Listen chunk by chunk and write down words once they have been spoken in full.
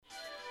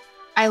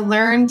I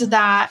learned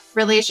that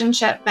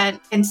relationship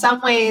meant in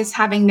some ways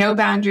having no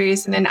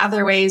boundaries and in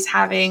other ways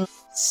having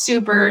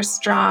super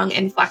strong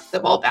and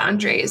flexible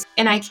boundaries.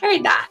 And I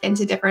carried that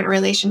into different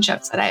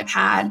relationships that I've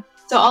had.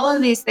 So all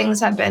of these things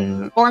have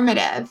been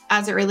formative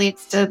as it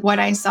relates to what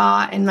I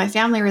saw in my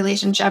family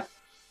relationship.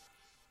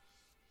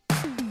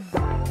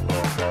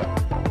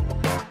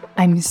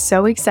 I'm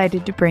so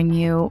excited to bring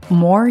you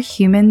more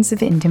Humans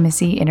of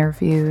Intimacy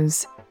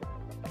interviews.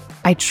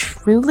 I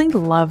truly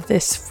love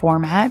this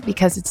format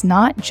because it's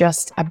not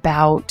just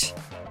about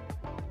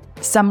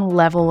some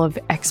level of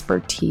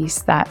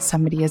expertise that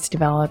somebody has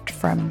developed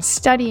from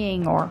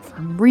studying or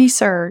from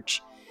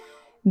research.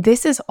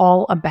 This is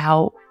all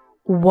about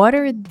what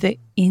are the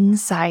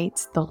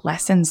insights, the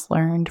lessons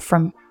learned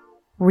from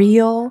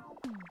real,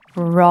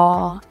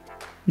 raw,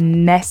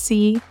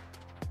 messy,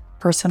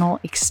 personal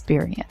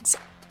experience.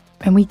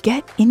 And we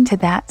get into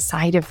that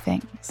side of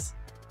things.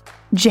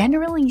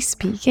 Generally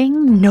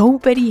speaking,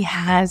 nobody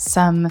has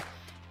some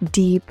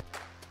deep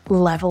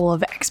level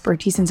of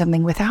expertise in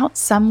something without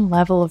some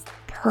level of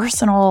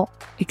personal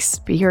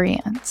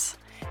experience.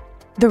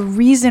 The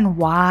reason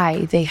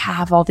why they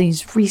have all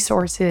these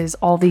resources,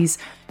 all these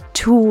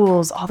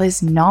tools, all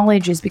this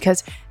knowledge is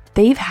because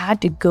they've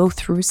had to go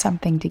through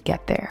something to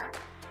get there.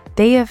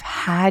 They have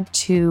had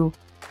to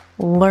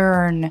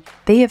learn.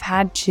 They have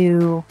had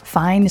to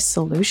find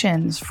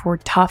solutions for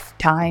tough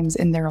times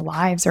in their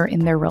lives or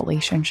in their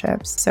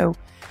relationships. So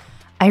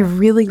I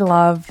really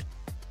love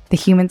the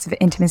Humans of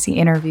Intimacy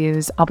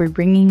interviews. I'll be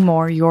bringing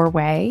more your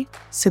way,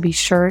 so be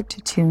sure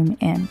to tune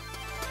in.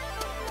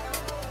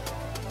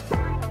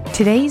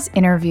 Today's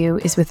interview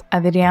is with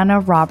Adriana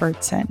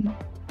Robertson,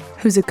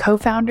 who's a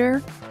co-founder,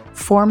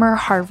 former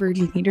Harvard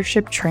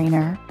leadership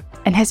trainer,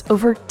 and has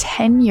over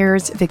 10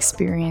 years of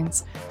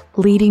experience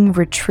leading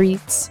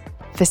retreats,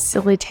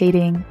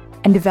 facilitating,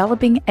 and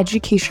developing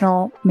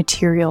educational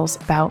materials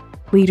about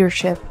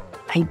leadership,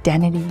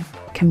 identity,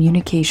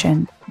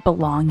 communication,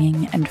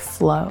 belonging, and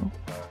flow.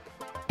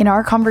 In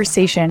our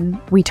conversation,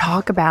 we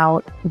talk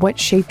about what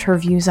shaped her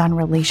views on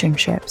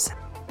relationships,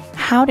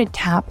 how to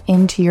tap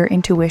into your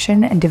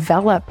intuition and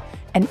develop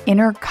an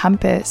inner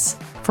compass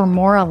for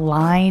more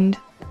aligned,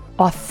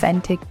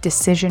 authentic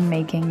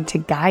decision-making to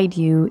guide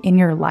you in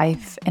your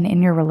life and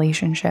in your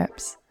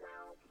relationships.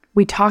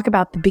 We talk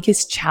about the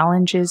biggest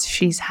challenges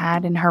she's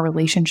had in her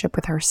relationship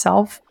with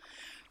herself,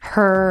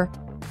 her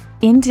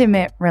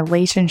intimate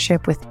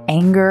relationship with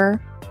anger,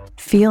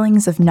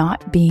 feelings of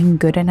not being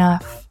good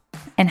enough,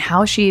 and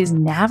how she has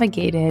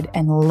navigated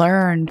and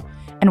learned,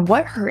 and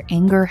what her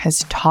anger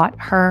has taught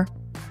her.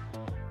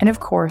 And of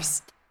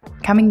course,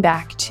 coming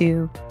back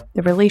to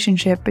the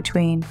relationship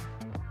between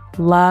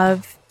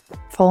love,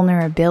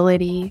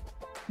 vulnerability,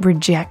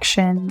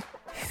 rejection,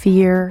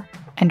 fear,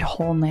 and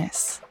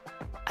wholeness.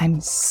 I'm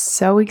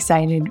so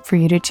excited for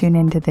you to tune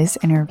into this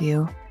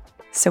interview.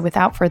 So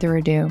without further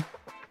ado,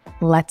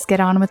 let's get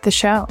on with the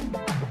show.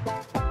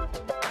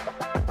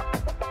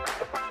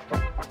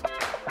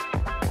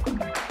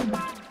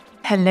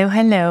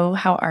 Hello.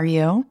 How are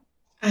you?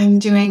 I'm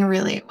doing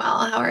really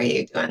well. How are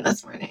you doing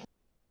this morning?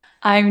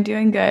 I'm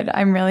doing good.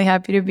 I'm really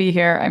happy to be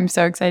here. I'm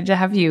so excited to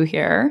have you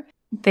here.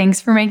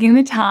 Thanks for making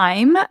the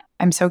time.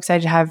 I'm so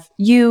excited to have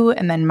you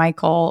and then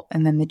Michael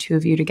and then the two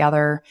of you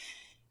together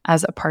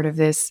as a part of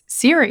this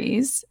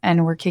series.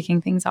 And we're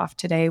kicking things off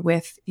today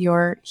with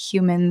your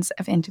Humans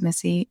of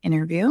Intimacy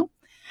interview.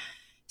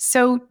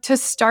 So to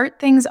start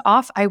things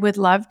off, I would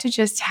love to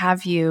just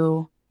have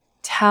you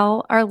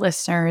tell our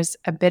listeners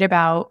a bit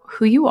about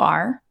who you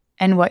are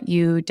and what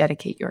you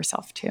dedicate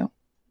yourself to.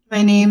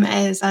 My name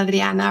is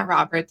Adriana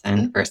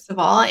Robertson, first of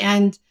all,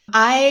 and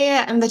I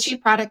am the Chief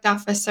Product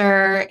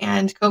Officer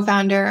and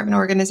co-founder of an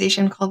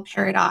organization called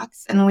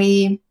Paradox. And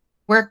we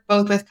work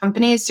both with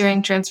companies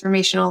doing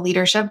transformational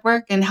leadership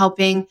work and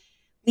helping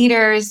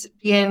leaders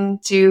begin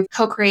to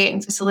co-create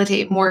and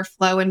facilitate more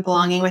flow and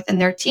belonging within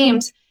their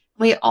teams.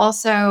 We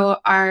also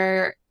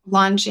are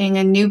launching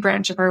a new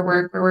branch of our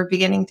work where we're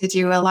beginning to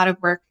do a lot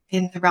of work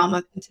in the realm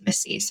of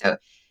intimacy. So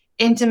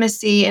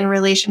intimacy and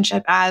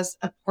relationship as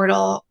a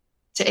portal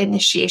to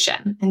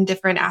initiation in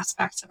different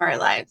aspects of our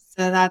lives.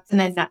 So that's in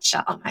a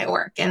nutshell my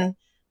work. And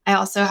I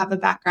also have a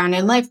background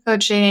in life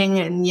coaching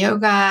and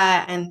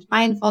yoga and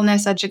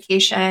mindfulness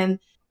education.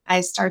 I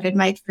started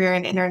my career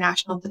in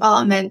international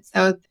development.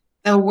 So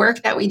the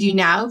work that we do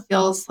now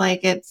feels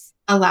like it's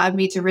allowed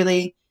me to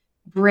really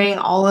bring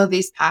all of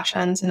these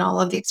passions and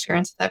all of the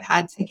experiences I've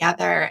had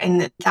together.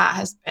 And that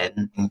has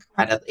been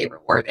incredibly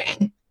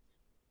rewarding.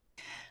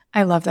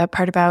 I love that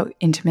part about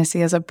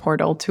intimacy as a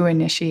portal to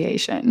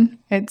initiation.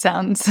 It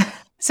sounds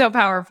so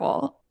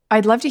powerful.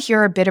 I'd love to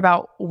hear a bit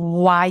about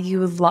why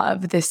you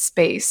love this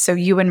space. So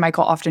you and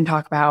Michael often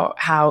talk about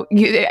how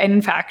you, and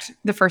in fact,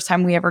 the first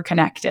time we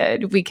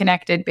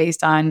connected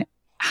based on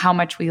how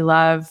much we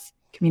love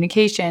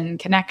communication,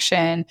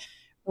 connection,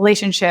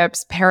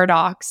 relationships.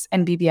 Paradox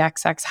and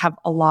BBXX have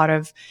a lot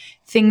of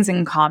things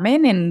in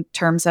common in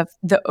terms of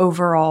the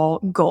overall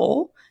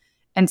goal.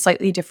 and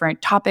slightly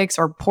different topics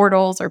or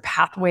portals or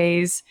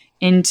pathways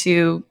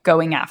into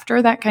going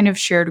after that kind of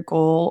shared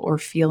goal or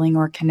feeling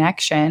or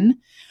connection.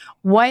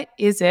 What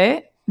is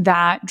it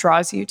that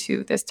draws you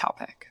to this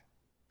topic?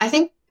 I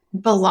think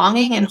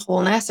belonging and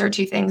wholeness are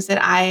two things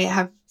that I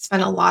have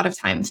spent a lot of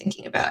time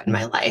thinking about in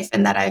my life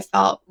and that I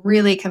felt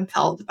really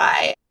compelled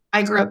by.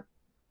 I grew up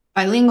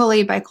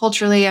bilingually,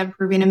 biculturally. I'm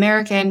Peruvian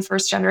American,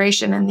 first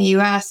generation in the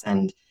US.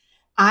 And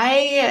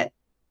I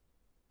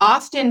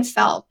often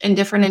felt in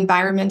different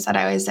environments that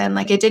I was in,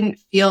 like it didn't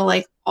feel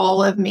like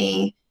all of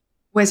me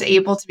was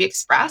able to be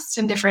expressed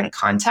in different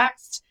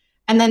contexts.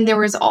 And then there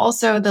was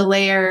also the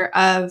layer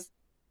of,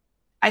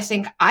 I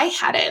think I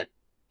hadn't,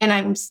 and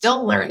I'm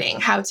still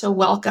learning how to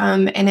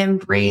welcome and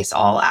embrace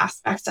all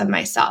aspects of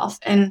myself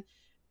and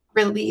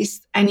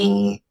release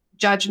any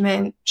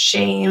judgment,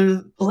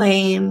 shame,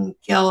 blame,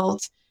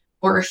 guilt,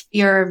 or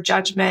fear of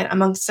judgment,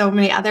 among so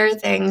many other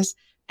things,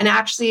 and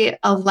actually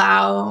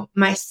allow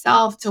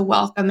myself to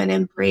welcome and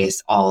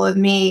embrace all of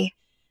me.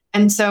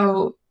 And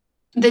so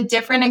the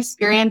different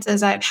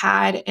experiences I've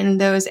had in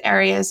those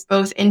areas,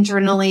 both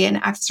internally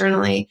and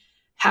externally,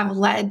 have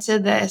led to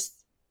this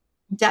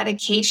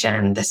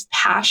dedication, this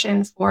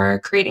passion for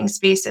creating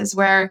spaces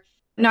where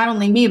not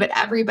only me, but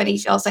everybody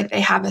feels like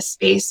they have a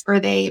space where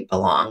they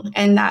belong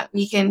and that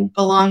we can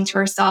belong to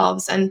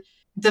ourselves. And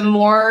the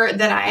more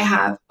that I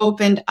have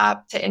opened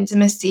up to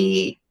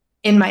intimacy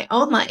in my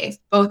own life,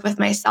 both with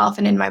myself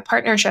and in my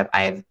partnership,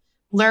 I've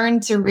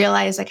learned to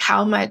realize like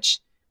how much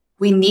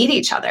we need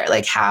each other,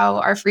 like how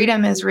our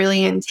freedom is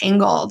really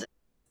entangled.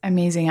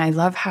 Amazing. I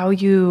love how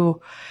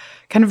you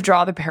kind of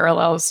draw the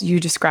parallels.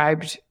 You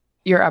described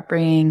your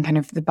upbringing, kind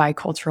of the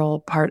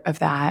bicultural part of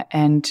that,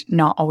 and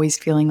not always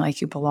feeling like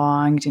you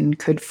belonged and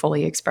could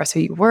fully express who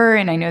you were.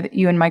 And I know that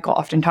you and Michael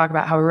often talk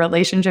about how a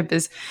relationship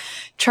is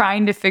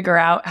trying to figure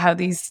out how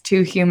these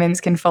two humans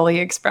can fully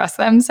express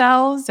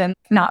themselves and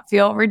not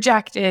feel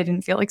rejected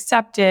and feel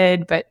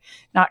accepted, but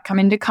not come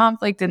into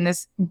conflict in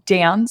this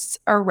dance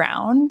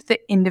around the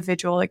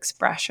individual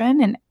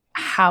expression and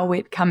how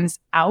it comes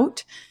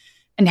out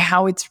and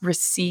how it's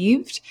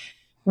received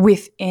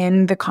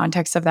within the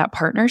context of that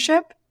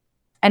partnership.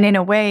 And in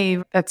a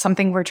way, that's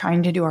something we're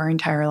trying to do our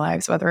entire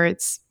lives, whether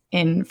it's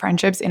in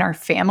friendships, in our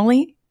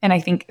family. And I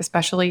think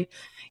especially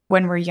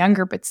when we're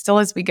younger, but still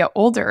as we get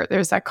older,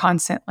 there's that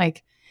constant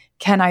like,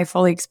 can I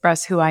fully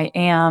express who I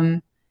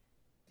am?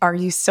 Are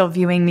you still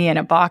viewing me in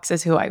a box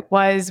as who I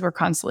was? We're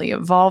constantly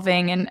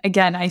evolving. And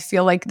again, I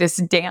feel like this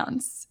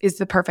dance is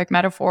the perfect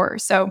metaphor.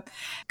 So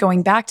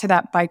going back to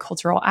that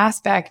bicultural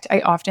aspect,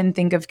 I often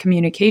think of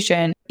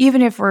communication,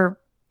 even if we're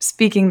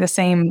speaking the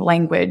same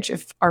language,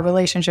 if our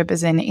relationship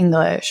is in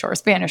English or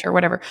Spanish or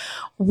whatever,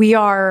 we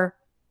are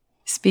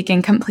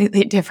speaking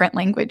completely different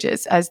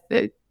languages as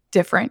the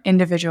different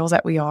individuals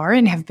that we are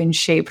and have been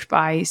shaped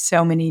by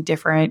so many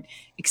different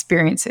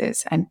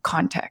experiences and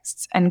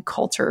contexts and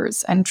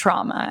cultures and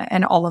trauma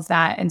and all of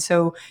that. And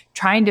so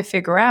trying to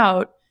figure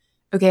out,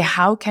 okay,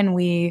 how can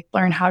we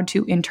learn how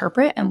to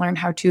interpret and learn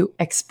how to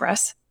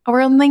express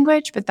our own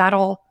language? But that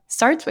all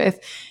starts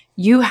with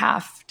you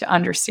have to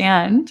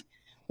understand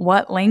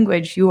what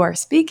language you are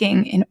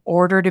speaking in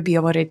order to be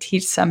able to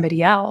teach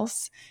somebody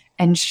else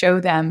and show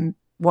them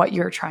what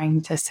you're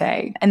trying to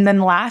say. And then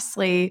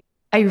lastly,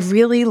 I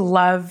really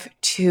love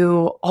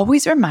to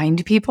always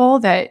remind people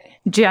that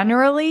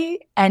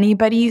generally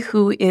anybody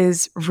who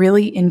is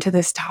really into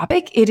this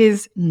topic, it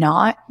is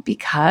not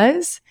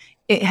because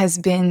it has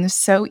been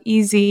so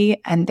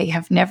easy and they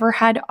have never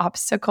had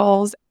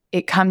obstacles.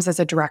 It comes as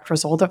a direct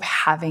result of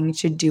having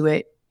to do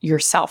it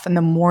yourself. And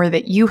the more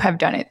that you have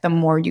done it, the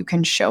more you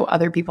can show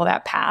other people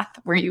that path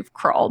where you've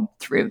crawled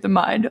through the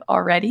mud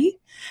already.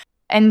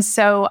 And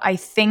so I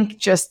think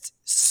just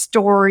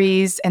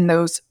stories and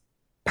those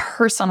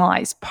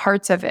personalized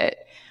parts of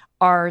it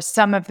are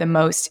some of the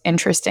most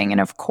interesting. And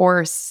of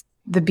course,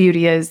 the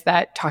beauty is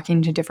that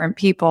talking to different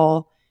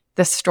people,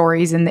 the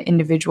stories and the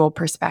individual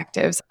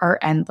perspectives are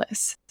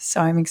endless.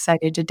 So I'm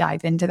excited to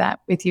dive into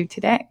that with you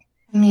today.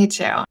 Me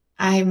too.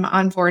 I'm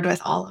on board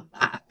with all of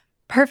that.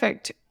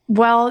 Perfect.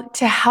 Well,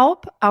 to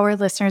help our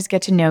listeners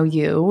get to know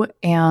you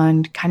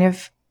and kind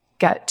of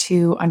get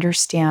to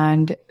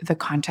understand the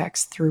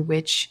context through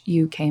which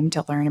you came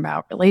to learn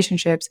about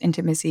relationships,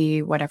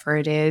 intimacy, whatever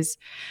it is,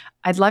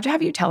 I'd love to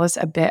have you tell us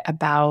a bit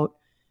about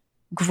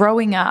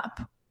growing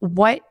up.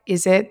 What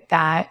is it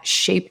that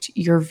shaped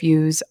your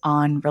views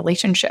on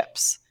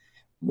relationships?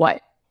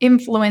 What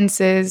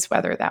influences,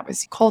 whether that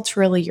was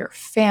culturally, your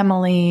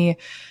family,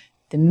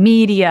 the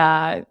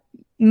media,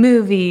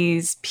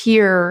 movies,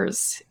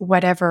 peers,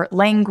 whatever,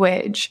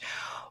 language,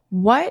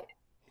 what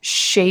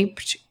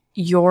shaped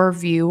your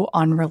view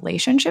on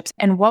relationships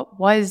and what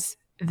was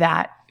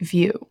that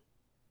view?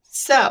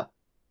 So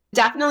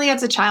definitely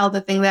as a child, the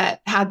thing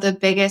that had the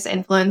biggest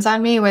influence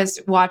on me was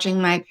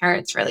watching my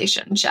parents'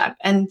 relationship.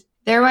 And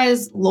there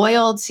was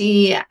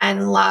loyalty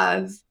and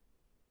love,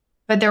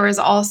 but there was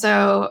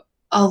also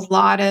a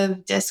lot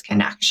of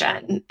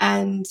disconnection.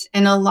 And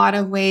in a lot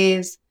of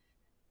ways,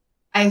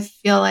 I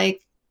feel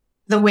like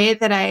the way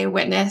that I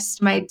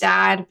witnessed my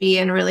dad be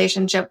in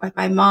relationship with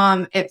my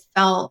mom, it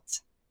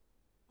felt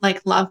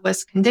like love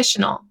was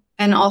conditional.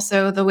 And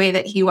also the way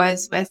that he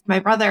was with my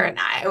brother and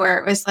I, where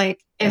it was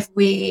like, if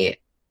we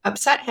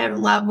upset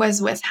him, love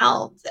was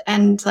withheld.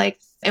 And like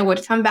it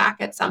would come back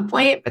at some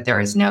point, but there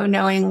was no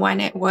knowing when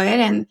it would.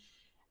 And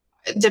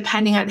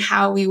depending on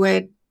how we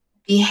would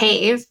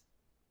behave,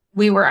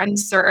 we were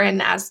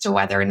uncertain as to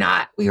whether or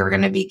not we were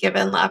going to be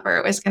given love or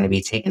it was going to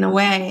be taken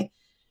away.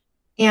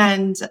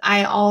 And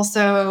I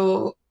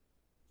also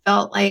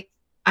felt like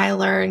I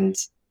learned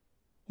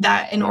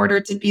that in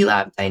order to be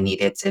loved, I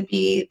needed to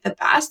be the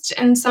best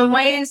in some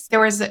ways. There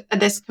was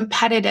this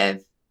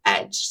competitive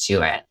edge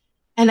to it.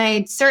 And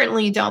I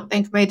certainly don't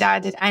think my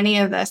dad did any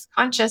of this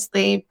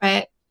consciously,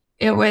 but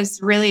it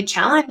was really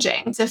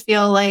challenging to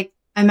feel like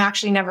I'm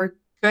actually never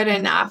good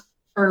enough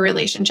for a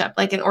relationship.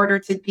 Like in order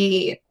to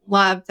be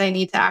loved, I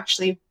need to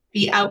actually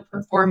be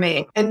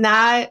outperforming. And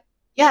that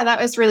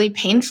was really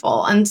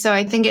painful. And so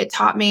I think it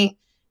taught me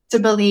to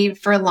believe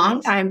for a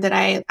long time that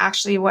I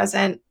actually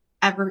wasn't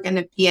ever going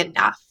to be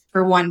enough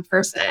for one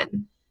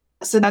person.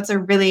 So that's a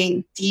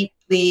really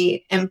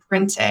deeply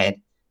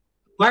imprinted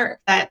mark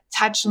that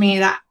touched me,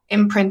 that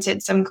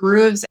imprinted some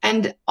grooves.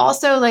 And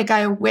also, like,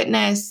 I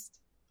witnessed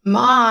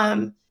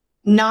mom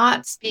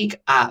not speak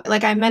up.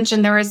 Like I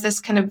mentioned, there was this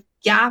kind of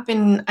gap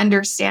in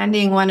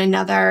understanding one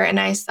another. And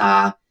I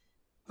saw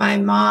my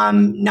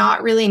mom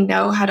not really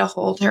know how to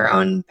hold her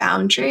own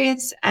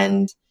boundaries.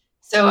 And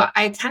so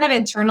I kind of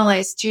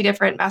internalized two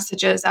different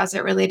messages as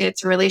it related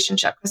to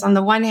relationship. Because on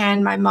the one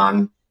hand, my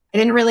mom, I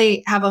didn't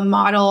really have a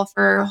model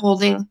for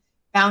holding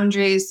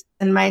boundaries.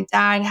 And my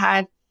dad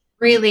had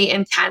really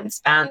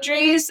intense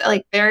boundaries,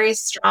 like very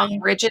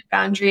strong, rigid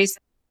boundaries.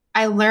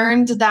 I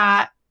learned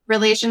that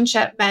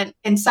relationship meant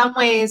in some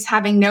ways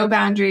having no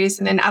boundaries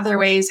and in other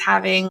ways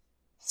having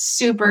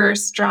super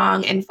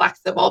strong and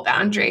flexible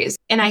boundaries.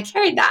 And I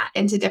carried that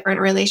into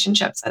different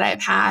relationships that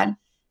I've had.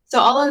 So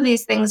all of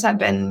these things have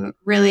been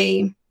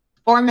really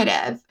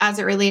formative as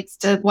it relates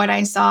to what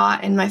I saw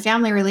in my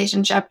family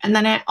relationship. And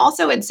then I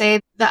also would say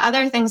the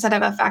other things that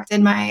have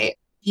affected my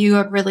view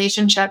of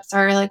relationships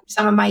are like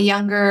some of my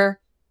younger,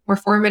 more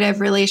formative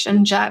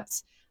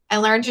relationships. I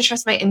learned to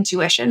trust my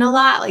intuition a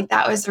lot. Like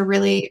that was a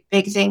really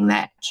big thing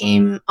that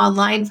came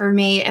online for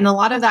me. And a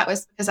lot of that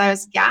was because I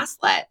was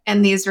gaslit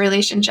in these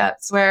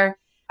relationships where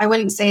I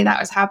wouldn't say that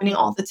was happening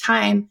all the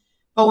time.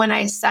 But when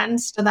I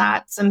sensed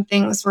that some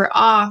things were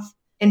off,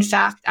 in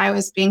fact, I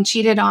was being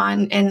cheated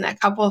on in a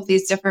couple of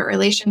these different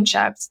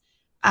relationships.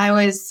 I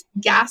was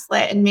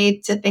gaslit and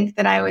made to think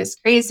that I was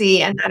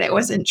crazy and that it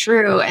wasn't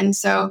true. And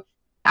so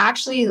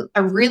actually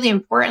a really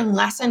important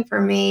lesson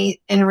for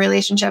me in a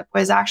relationship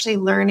was actually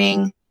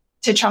learning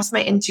to trust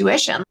my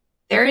intuition.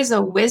 There is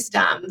a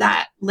wisdom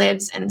that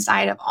lives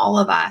inside of all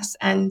of us.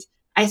 And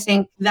I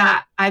think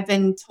that I've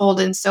been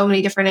told in so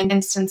many different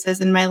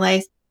instances in my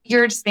life,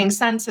 you're just being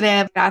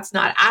sensitive, that's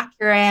not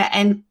accurate.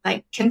 And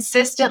like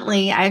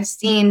consistently, I've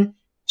seen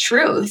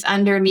truth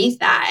underneath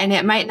that. And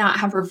it might not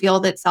have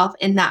revealed itself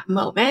in that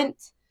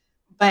moment,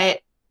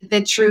 but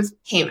the truth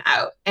came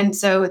out. And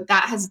so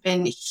that has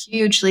been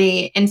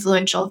hugely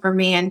influential for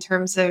me in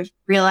terms of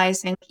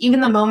realizing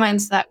even the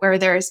moments that where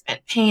there's been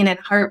pain and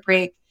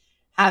heartbreak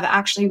have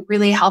actually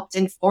really helped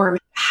inform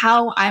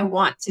how I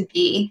want to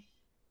be,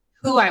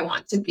 who I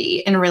want to be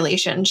in a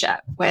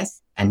relationship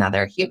with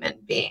another human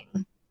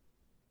being.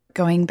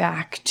 Going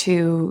back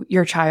to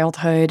your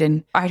childhood,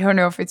 and I don't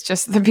know if it's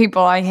just the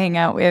people I hang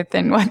out with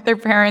and what their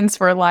parents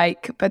were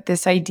like, but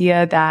this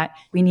idea that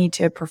we need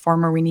to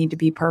perform or we need to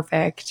be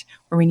perfect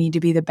or we need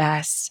to be the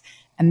best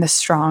and the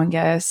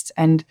strongest.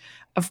 And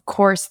of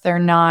course, they're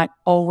not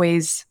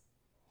always,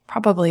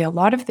 probably a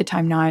lot of the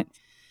time, not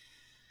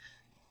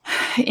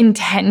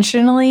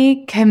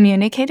intentionally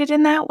communicated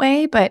in that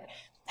way, but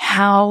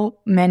how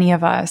many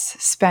of us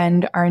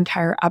spend our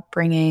entire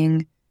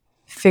upbringing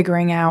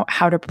figuring out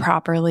how to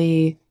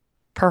properly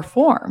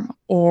perform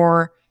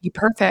or be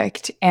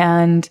perfect.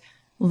 And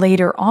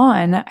later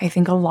on, I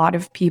think a lot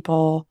of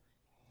people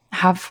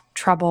have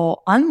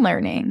trouble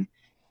unlearning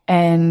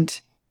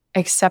and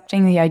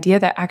accepting the idea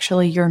that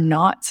actually you're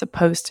not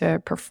supposed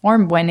to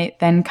perform when it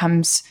then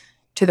comes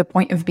to the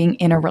point of being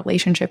in a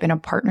relationship, in a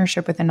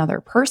partnership with another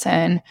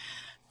person,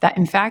 that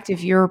in fact,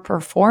 if you're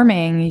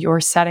performing,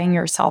 you're setting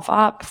yourself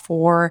up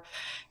for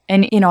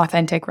an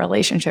inauthentic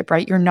relationship,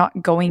 right? You're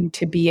not going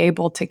to be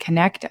able to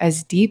connect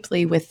as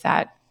deeply with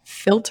that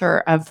filter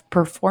of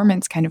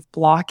performance kind of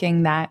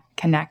blocking that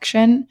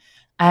connection.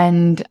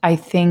 And I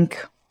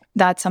think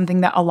that's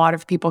something that a lot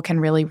of people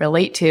can really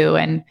relate to.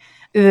 And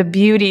the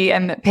beauty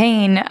and the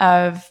pain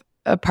of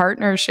a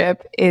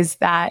partnership is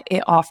that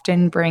it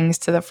often brings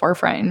to the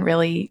forefront and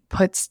really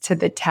puts to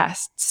the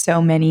test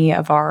so many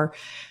of our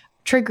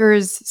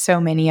triggers,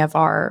 so many of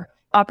our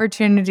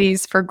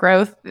opportunities for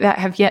growth that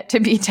have yet to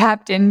be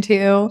tapped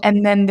into.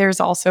 And then there's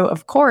also,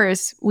 of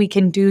course, we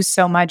can do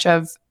so much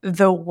of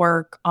the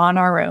work on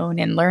our own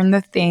and learn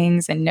the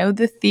things and know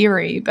the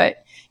theory,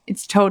 but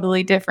it's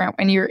totally different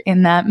when you're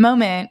in that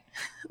moment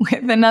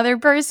with another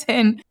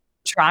person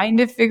trying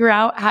to figure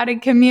out how to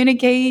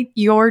communicate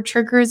your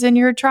triggers and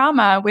your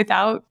trauma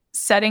without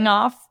setting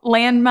off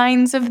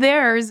landmines of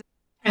theirs.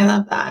 I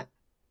love that.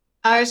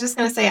 I was just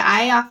going to say,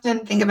 I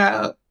often think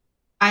about,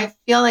 I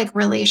feel like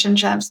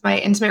relationships, my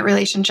intimate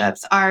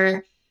relationships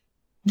are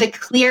the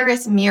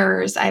clearest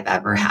mirrors I've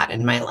ever had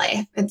in my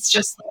life. It's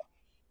just like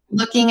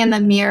looking in the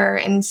mirror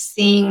and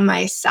seeing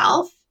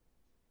myself.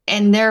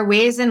 And there are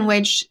ways in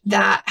which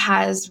that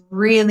has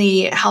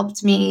really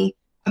helped me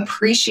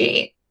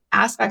appreciate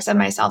aspects of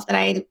myself that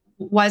I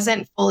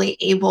wasn't fully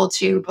able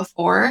to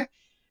before.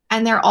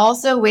 And there are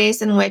also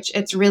ways in which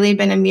it's really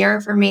been a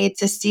mirror for me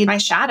to see my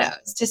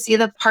shadows, to see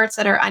the parts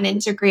that are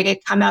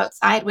unintegrated come out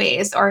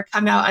sideways or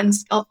come out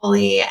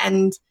unskillfully.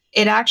 And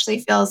it actually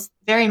feels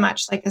very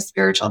much like a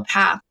spiritual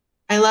path.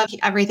 I love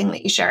everything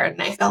that you shared,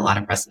 and I feel a lot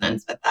of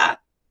resonance with that.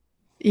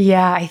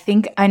 Yeah, I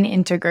think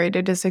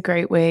unintegrated is a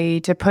great way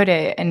to put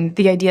it. And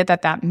the idea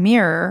that that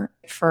mirror,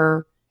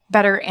 for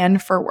better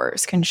and for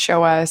worse, can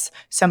show us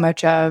so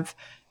much of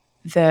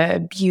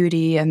the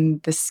beauty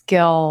and the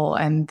skill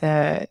and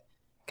the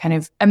kind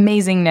of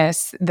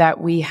amazingness that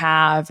we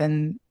have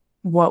and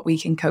what we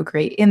can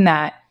co-create in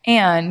that,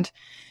 and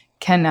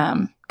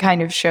can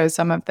kind of show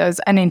some of those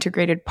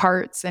unintegrated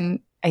parts. And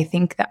I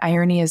think the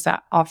irony is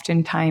that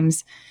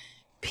oftentimes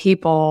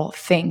people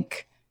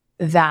think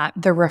that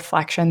the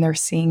reflection they're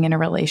seeing in a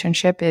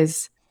relationship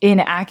is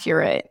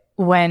inaccurate,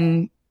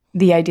 when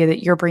the idea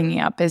that you're bringing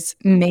up is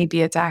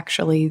maybe it's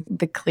actually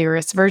the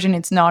clearest version.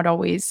 It's not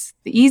always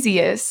the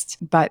easiest,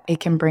 but it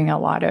can bring a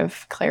lot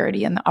of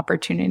clarity and the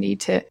opportunity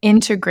to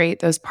integrate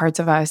those parts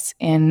of us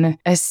in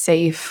a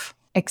safe,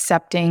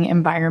 accepting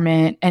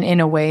environment, and in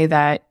a way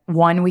that,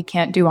 one, we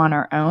can't do on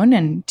our own,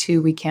 and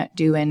two, we can't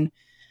do in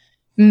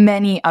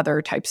many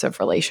other types of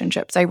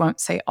relationships. I won't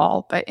say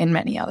all, but in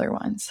many other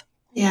ones.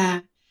 Yeah.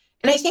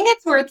 And I think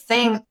it's worth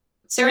saying,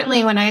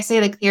 certainly when I say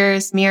the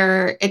clearest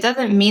mirror, it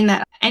doesn't mean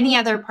that any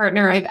other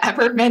partner I've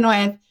ever been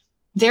with,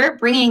 they're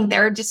bringing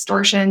their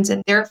distortions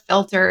and their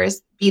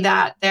filters, be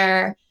that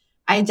their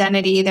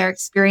identity, their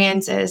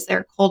experiences,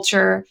 their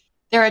culture,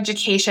 their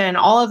education,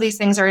 all of these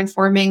things are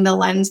informing the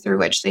lens through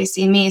which they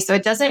see me. So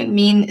it doesn't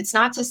mean, it's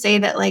not to say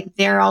that like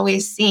they're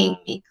always seeing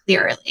me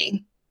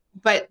clearly,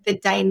 but the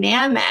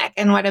dynamic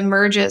and what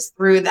emerges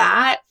through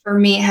that for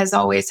me has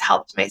always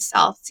helped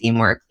myself see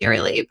more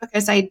clearly.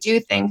 Because I do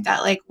think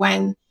that like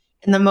when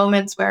in the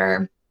moments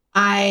where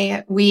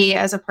we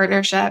as a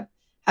partnership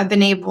have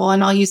been able,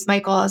 and I'll use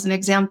Michael as an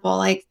example,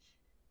 like,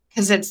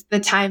 because it's the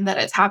time that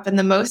it's happened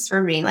the most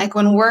for me. Like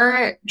when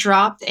we're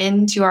dropped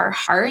into our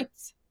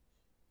hearts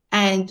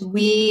and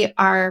we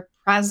are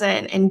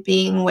present and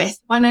being with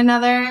one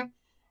another,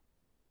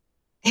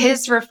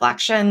 his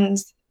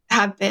reflections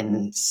have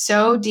been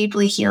so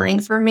deeply healing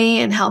for me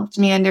and helped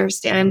me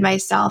understand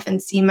myself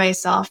and see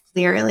myself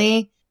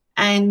clearly.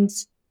 And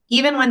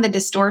even when the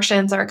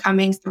distortions are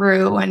coming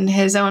through and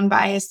his own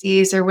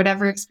biases or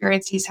whatever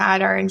experience he's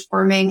had are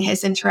informing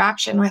his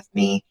interaction with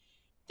me,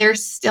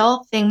 there's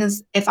still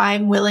things, if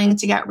I'm willing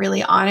to get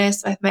really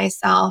honest with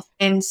myself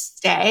and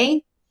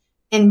stay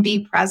and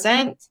be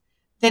present,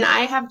 then I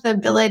have the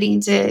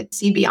ability to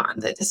see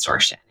beyond the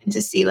distortion and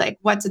to see like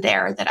what's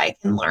there that I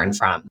can learn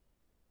from.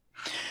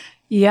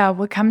 Yeah,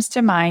 what comes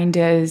to mind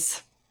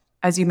is,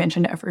 as you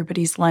mentioned,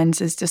 everybody's lens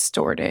is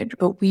distorted,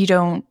 but we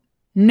don't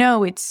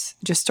know it's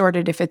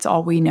distorted if it's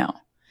all we know.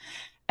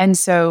 And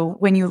so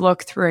when you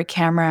look through a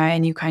camera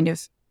and you kind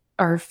of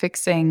are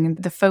fixing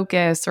the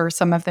focus, or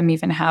some of them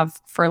even have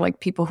for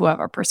like people who have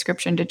a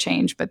prescription to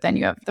change, but then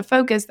you have the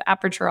focus, the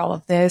aperture, all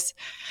of this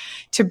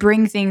to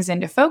bring things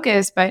into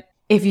focus. But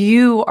if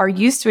you are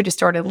used to a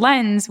distorted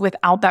lens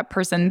without that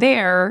person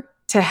there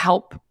to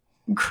help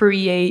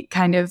create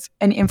kind of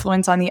an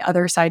influence on the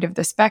other side of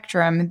the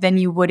spectrum, then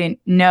you wouldn't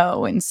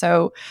know. And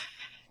so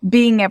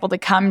being able to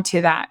come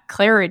to that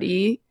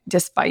clarity,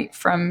 despite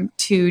from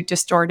two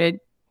distorted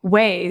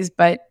ways,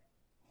 but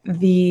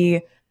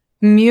the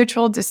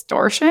mutual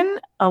distortion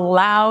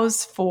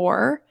allows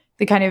for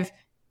the kind of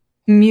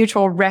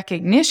mutual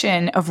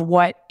recognition of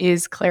what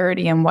is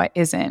clarity and what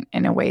isn't,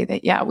 in a way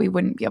that, yeah, we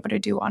wouldn't be able to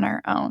do on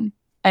our own.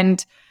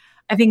 And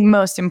I think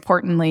most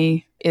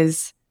importantly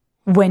is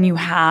when you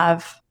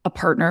have a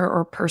partner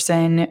or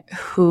person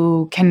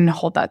who can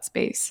hold that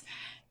space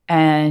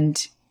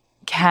and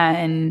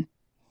can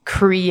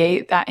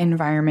create that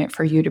environment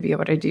for you to be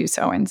able to do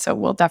so. And so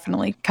we'll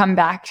definitely come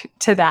back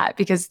to that,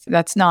 because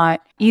that's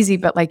not easy,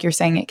 but like you're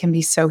saying, it can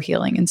be so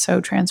healing and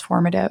so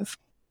transformative.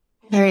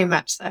 Very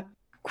much so.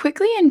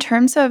 Quickly, in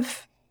terms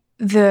of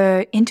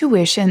the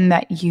intuition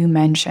that you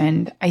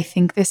mentioned, I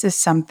think this is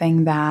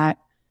something that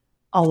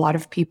a lot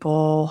of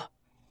people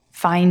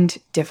find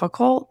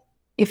difficult,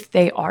 if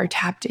they are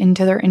tapped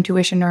into their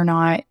intuition or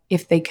not,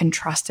 if they can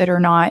trust it or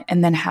not,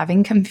 and then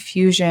having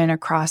confusion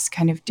across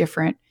kind of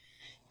different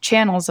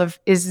channels of,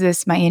 is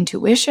this my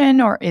intuition,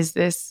 or is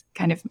this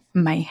kind of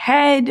my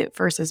head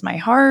versus my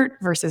heart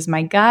versus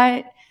my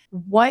gut?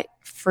 What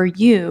for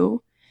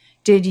you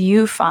did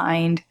you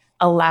find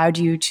allowed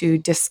you to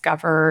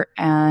discover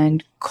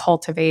and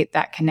cultivate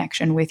that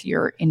connection with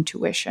your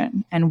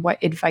intuition? And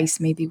what advice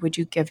maybe would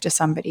you give to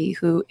somebody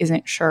who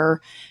isn't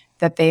sure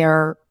that they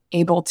are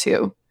able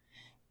to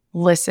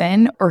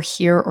listen or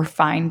hear or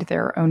find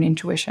their own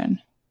intuition?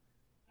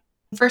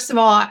 First of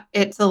all,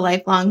 it's a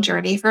lifelong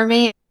journey for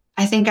me.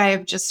 I think I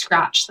have just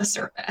scratched the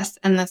surface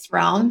in this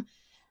realm.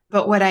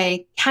 But what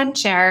I can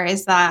share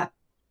is that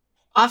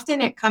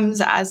often it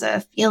comes as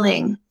a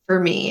feeling for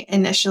me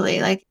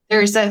initially. Like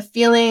there's a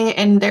feeling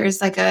and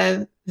there's like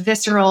a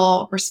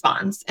visceral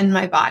response in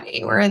my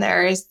body where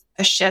there is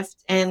a shift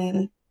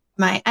in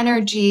my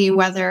energy,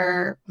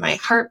 whether my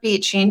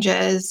heartbeat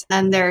changes,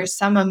 and there's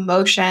some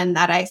emotion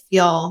that I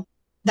feel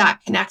that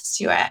connects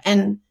to it.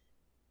 And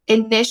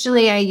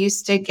initially, I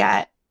used to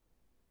get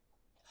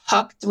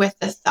hooked with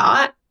the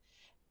thought.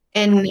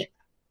 And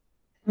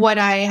what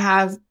I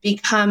have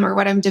become, or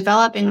what I'm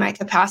developing my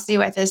capacity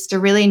with, is to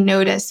really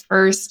notice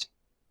first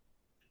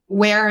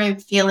where I'm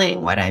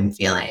feeling what I'm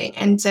feeling,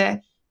 and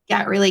to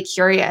get really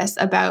curious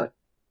about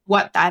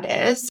what that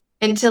is,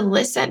 and to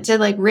listen, to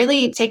like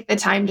really take the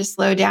time to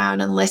slow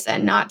down and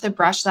listen, not to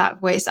brush that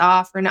voice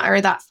off or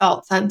that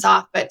felt sense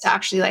off, but to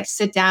actually like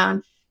sit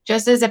down,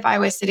 just as if I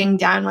was sitting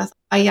down with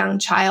a young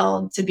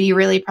child, to be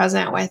really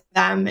present with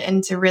them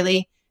and to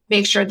really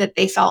make sure that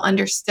they felt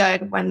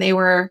understood when they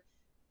were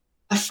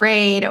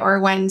afraid or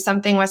when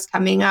something was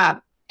coming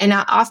up. And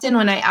often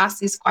when I ask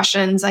these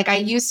questions, like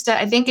I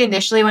think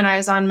initially when I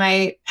was on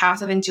my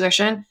path of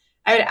intuition,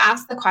 I would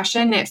ask the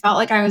question. It felt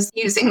like I was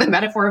using the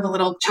metaphor of a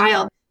little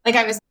child. Like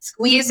I was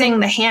squeezing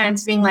the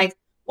hands, being like,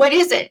 what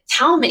is it?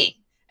 Tell me.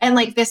 And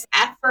like this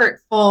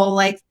effortful,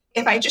 like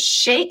if I just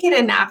shake it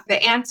enough,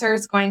 the answer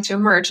is going to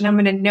emerge and I'm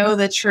going to know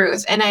the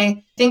truth. And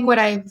I think what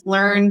I've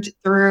learned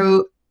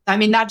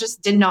that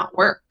just did not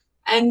work.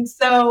 And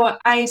so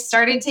I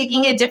started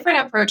taking a different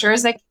approach, where I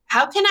was like,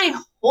 how can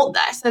I hold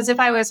this as if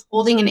I was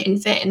holding an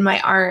infant in my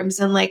arms,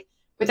 and like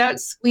without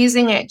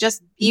squeezing it,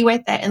 just be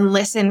with it and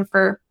listen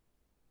for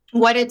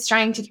what it's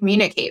trying to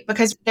communicate,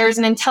 because there's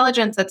an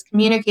intelligence that's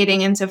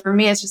communicating. And so for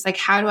me, it's just like,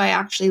 how do I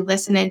actually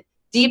listen in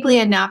deeply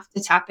enough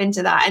to tap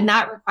into that? And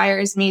that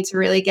requires me to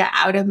really get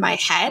out of my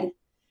head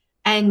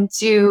and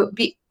to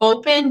be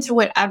open to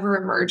whatever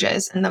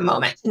emerges in the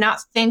moment, to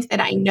not think that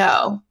I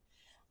know.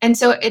 And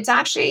so it's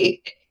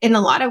actually, in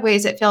a lot of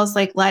ways, it feels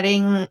like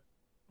letting,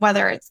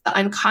 whether it's the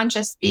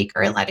unconscious speak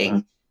or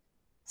letting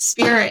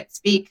spirit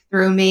speak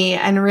through me,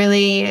 and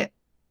really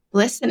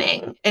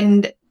listening.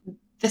 And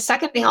the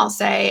second thing I'll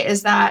say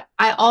is that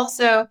I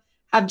also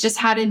have just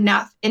had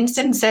enough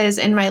instances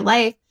in my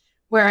life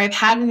where I've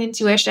had an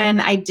intuition,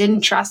 I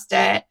didn't trust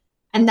it,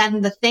 and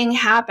then the thing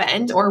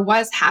happened or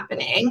was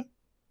happening.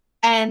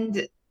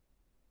 And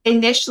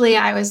initially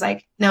I was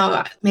like,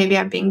 no, maybe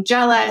I'm being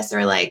jealous,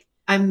 or like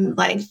I'm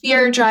letting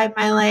fear drive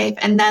my life.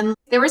 And then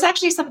there was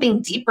actually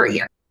something deeper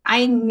here.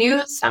 I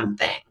knew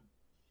something.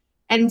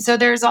 And so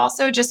there's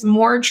also just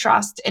more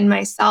trust in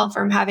myself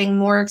from having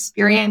more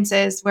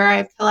experiences where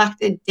I've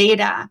collected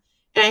data.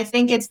 And I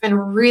think it's been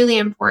really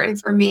important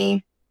for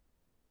me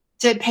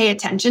to pay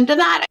attention to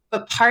that.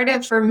 But part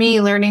of, for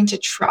me, learning to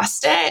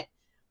trust it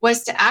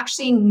was to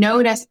actually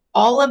notice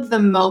all of the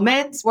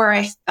moments where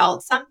I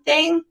felt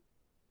something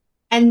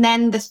and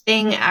then the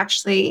thing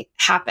actually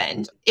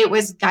happened. It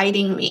was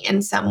guiding me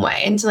in some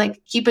way, and to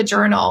like keep a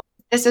journal.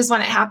 This is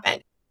when it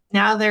happened.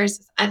 Now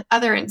there's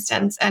another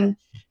instance, and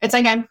it's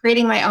like I'm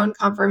creating my own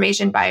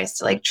confirmation bias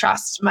to like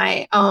trust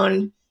my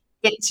own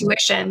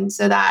intuition,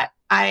 so that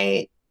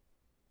I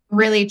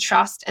really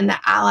trust in the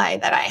ally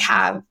that I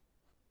have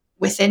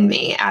within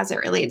me as it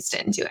relates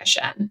to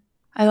intuition.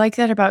 I like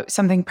that about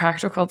something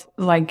practical,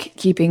 like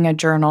keeping a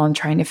journal and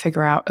trying to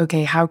figure out,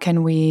 okay, how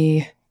can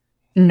we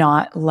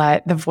not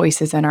let the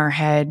voices in our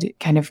head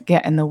kind of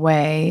get in the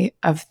way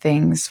of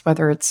things,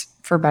 whether it's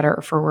for better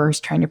or for worse,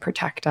 trying to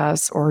protect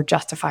us or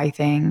justify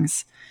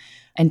things,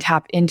 and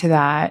tap into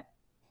that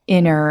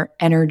inner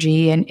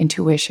energy and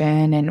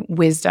intuition and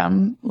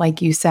wisdom,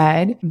 like you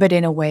said, but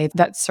in a way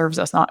that serves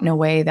us, not in a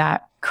way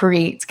that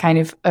creates kind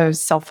of a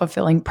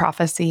self-fulfilling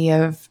prophecy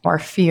of our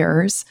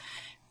fears,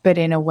 but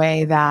in a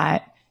way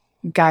that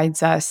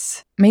guides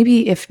us,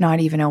 maybe if not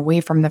even away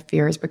from the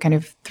fears, but kind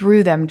of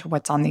through them to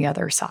what's on the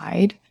other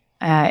side,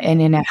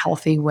 and in a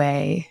healthy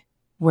way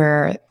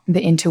where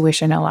the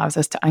intuition allows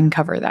us to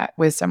uncover that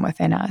wisdom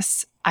within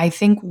us. I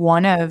think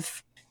one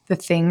of the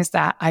things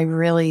that I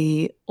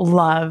really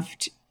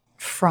loved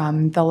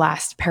from the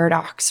last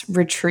Paradox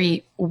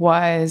retreat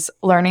was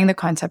learning the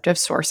concept of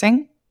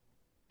sourcing.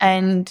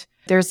 And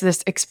there's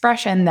this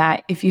expression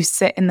that if you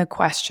sit in the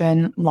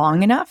question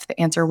long enough, the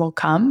answer will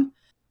come.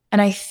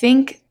 And I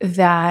think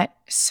that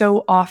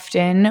so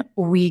often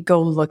we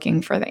go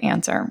looking for the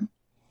answer,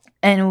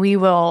 and we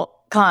will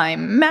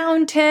climb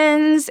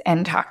mountains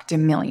and talk to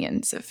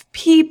millions of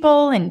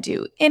people and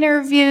do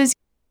interviews.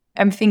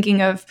 I'm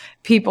thinking of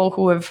people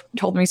who have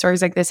told me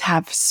stories like this,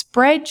 have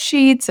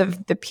spreadsheets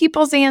of the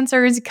people's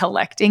answers,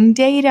 collecting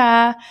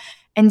data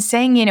and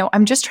saying,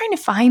 I'm just trying to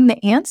find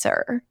the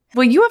answer.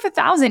 Well, you have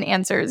 1,000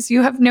 answers.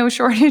 You have no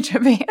shortage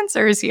of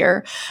answers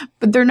here,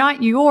 but they're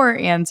not your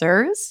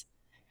answers.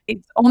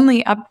 It's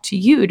only up to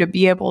you to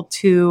be able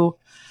to,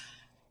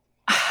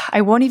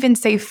 I won't even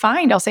say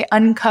find, I'll say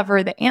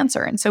uncover the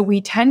answer. And so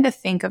we tend to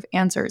think of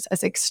answers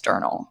as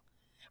external.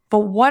 But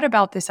what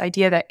about this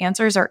idea that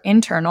answers are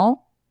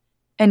internal?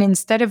 And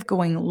instead of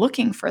going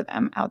looking for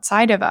them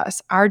outside of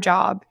us, our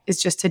job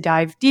is just to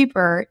dive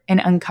deeper and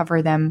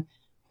uncover them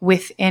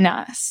within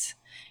us.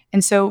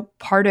 And so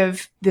part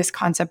of this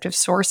concept of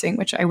sourcing,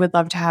 which I would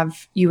love to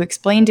have you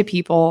explain to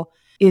people,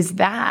 is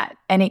that.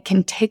 And it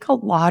can take a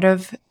lot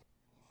of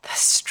the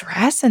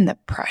stress and the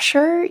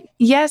pressure.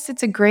 Yes,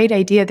 it's a great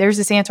idea. There's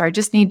this answer. I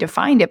just need to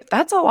find it. But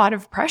that's a lot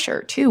of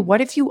pressure too.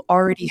 What if you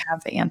already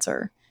have the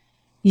answer?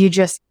 You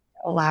just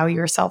allow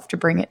yourself to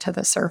bring it to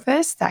the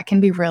surface. That can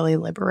be really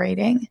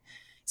liberating.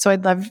 So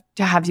I'd love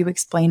to have you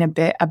explain a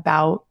bit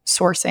about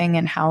sourcing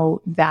and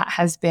how that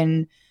has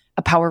been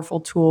a powerful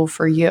tool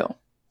for you.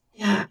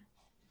 Yeah.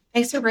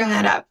 Thanks for bringing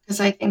that up,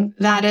 because I think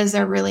that is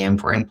a really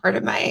important part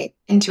of my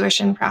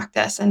intuition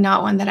practice and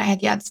not one that I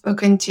had yet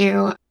spoken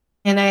to.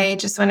 And I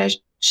just want to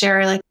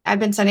share, like, I've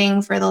been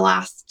studying for the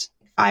last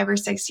 5 or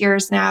 6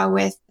 years now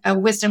with a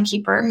wisdom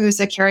keeper who's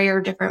a carrier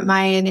of different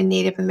Mayan and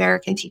Native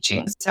American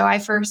teachings. So I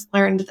first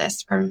learned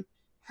this from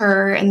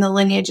her in the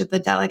lineage of the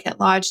Delicate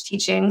Lodge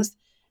teachings.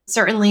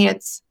 Certainly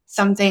it's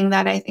something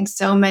that I think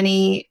so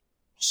many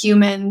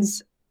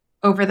humans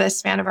over the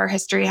span of our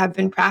history have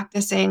been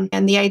practicing.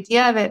 And the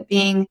idea of it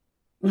being,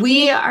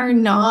 we are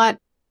not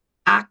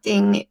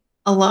acting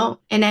alone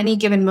in any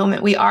given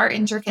moment. We are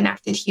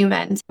interconnected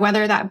humans,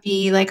 whether that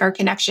be like our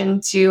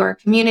connection to our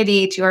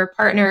community, to our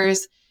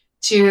partners,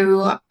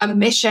 to a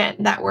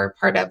mission that we're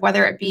part of,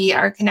 whether it be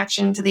our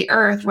connection to the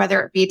earth,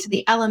 whether it be to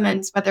the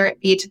elements, whether it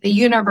be to the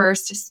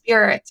universe, to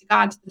spirit, to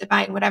God, to the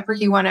divine, whatever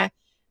you want to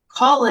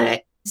call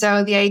it.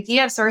 So the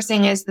idea of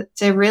sourcing is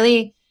to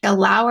really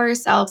allow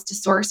ourselves to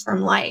source from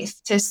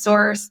life, to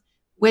source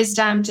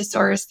wisdom, to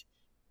source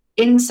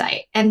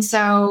insight. And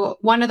so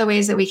one of the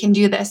ways that we can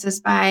do this is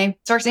by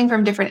sourcing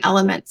from different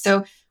elements.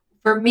 So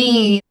for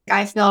me,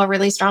 I feel a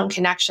really strong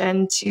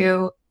connection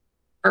to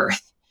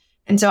earth.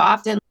 And so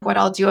often what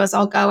I'll do is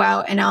I'll go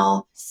out and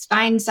I'll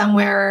find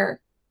somewhere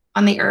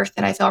on the earth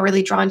that I feel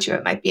really drawn to.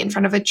 It might be in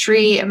front of a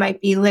tree. It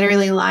might be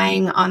literally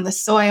lying on the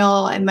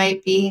soil. There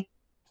might be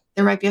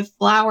a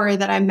flower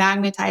that I'm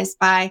magnetized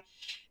by.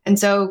 And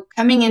so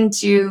coming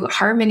into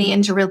harmony,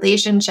 into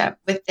relationship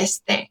with this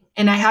thing.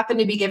 And I happen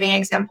to be giving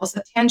examples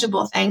of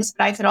tangible things,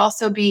 but I could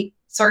also be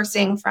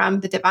sourcing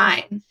from the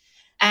divine.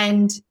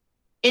 And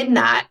in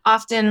that,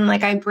 often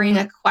like I bring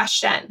a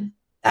question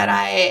that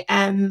I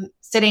am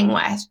sitting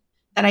with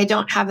that I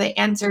don't have the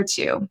answer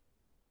to.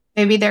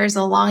 Maybe there's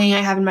a longing I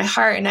have in my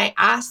heart, and I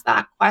ask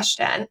that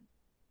question.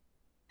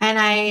 And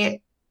I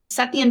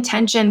set the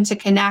intention to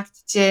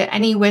connect to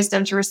any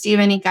wisdom, to receive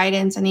any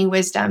guidance, any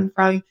wisdom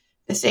from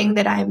the thing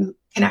that I'm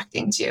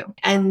connecting to.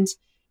 And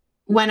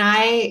when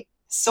I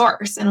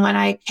source and when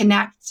I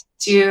connect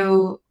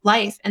to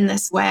life in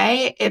this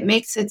way, it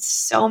makes it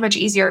so much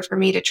easier for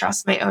me to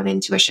trust my own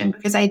intuition,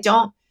 because I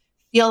don't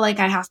feel like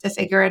I have to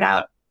figure it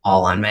out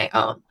all on my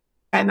own.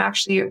 I'm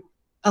actually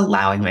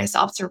allowing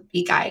myself to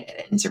be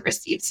guided and to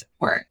receive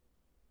support.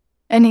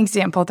 An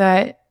example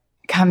that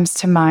comes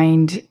to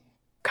mind,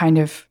 kind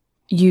of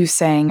you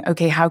saying,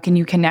 okay, how can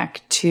you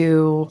connect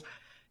to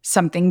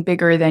something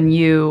bigger than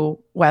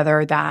you,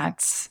 whether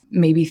that's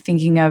maybe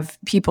thinking of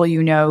people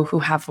you know who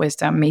have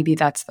wisdom, maybe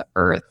that's the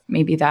earth,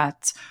 maybe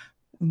that's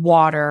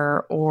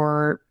water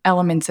or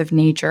elements of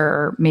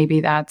nature, maybe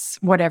that's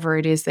whatever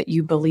it is that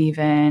you believe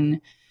in,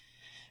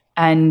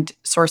 and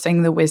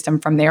sourcing the wisdom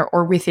from there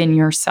or within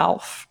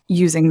yourself,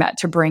 using that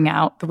to bring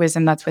out the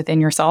wisdom that's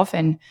within yourself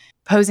and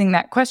posing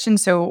that question.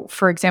 So,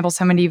 for example,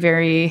 somebody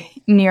very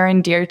near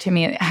and dear to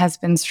me has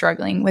been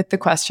struggling with the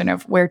question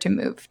of where to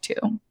move to.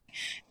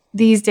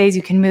 These days,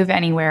 you can move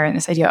anywhere. And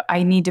this idea,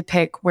 I need to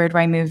pick, where do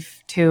I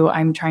move to?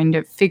 I'm trying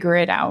to figure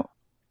it out.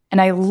 And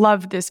I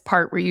love this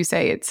part where you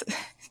say it's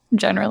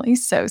generally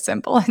so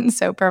simple and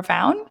so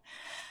profound.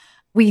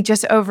 We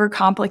just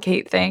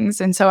overcomplicate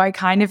things. And so I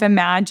kind of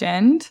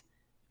imagined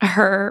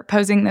her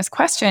posing this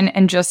question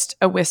and just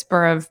a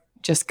whisper of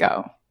just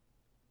go.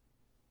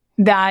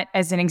 That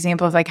as an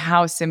example of like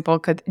how simple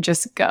could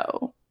just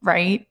go,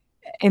 right?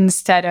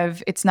 Instead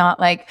of, it's not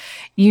like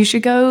you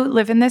should go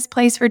live in this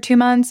place for 2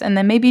 months and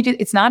then maybe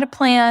it's not a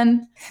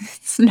plan.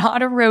 It's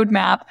not a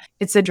roadmap.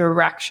 It's a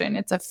direction.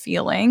 It's a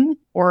feeling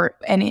or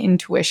an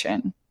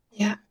intuition.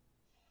 Yeah,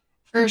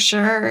 for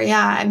sure.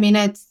 Yeah. I mean,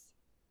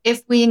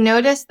 if we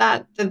notice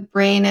that the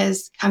brain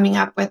is coming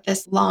up with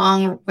this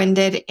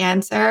long-winded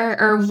answer,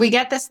 or we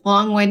get this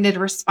long-winded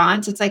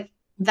response, it's like,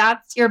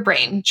 that's your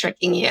brain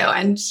tricking you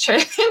and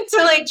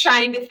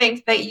trying to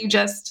think that you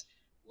just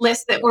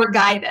listen or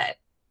guided.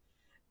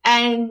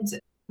 And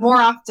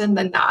more often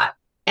than not.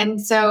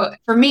 And so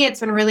for me, it's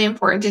been really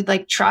important to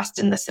like trust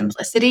in the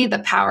simplicity, the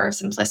power of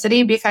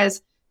simplicity,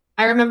 because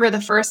I remember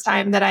the first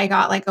time that I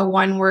got like a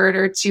 1-word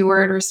or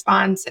 2-word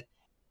response,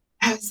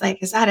 I was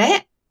like, is that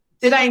it?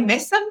 Did I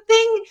miss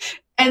something?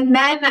 And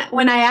then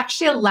when I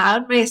actually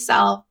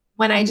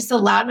when I just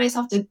allowed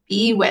myself to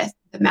be with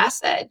the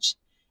message,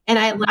 and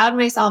I allowed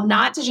myself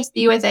not to just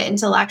be with it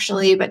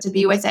intellectually, but to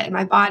be with it in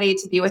my body,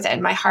 to be with it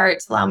in my heart,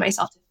 to allow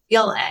myself to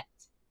feel it,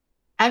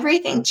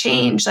 everything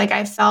changed. Like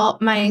I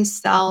felt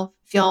myself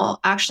feel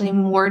actually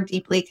more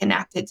deeply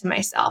connected to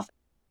myself.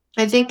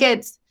 I think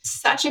it's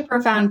such a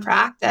profound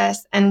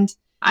practice. And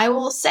I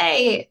will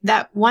say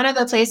that one of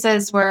the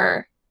places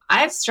where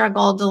I've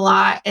struggled a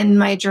lot in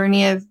my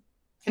journey of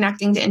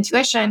connecting to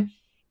intuition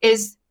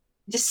is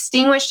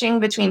distinguishing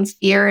between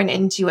fear and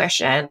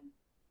intuition.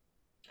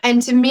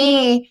 And to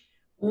me,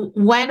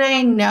 when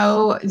I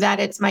know that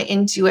it's my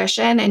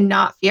intuition and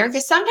not fear,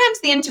 because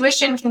sometimes the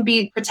intuition can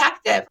be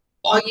protective.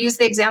 I'll use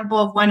the example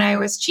of when I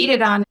was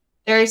cheated on.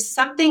 There's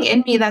something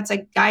in me that's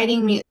like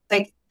guiding me,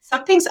 like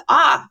something's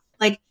off.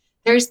 Like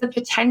there's the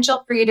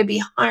potential for you to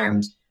be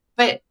harmed.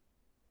 But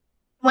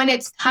when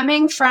it's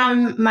coming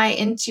from my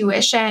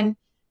intuition,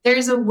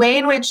 there's a way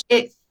in which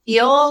it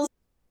feels,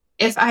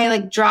 if I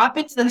like drop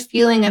into the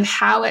feeling of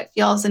how it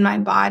feels in my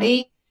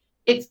body,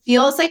 it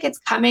feels like it's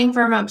coming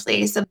from a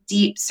place of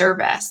deep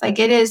service. Like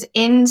it is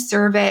in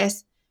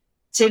service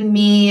to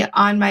me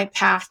on my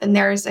path, and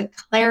there's a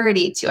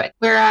clarity to it.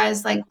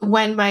 Whereas like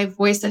when my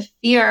voice of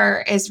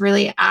fear is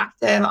really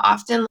active,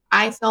 often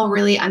I feel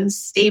really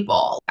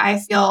unstable. I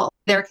feel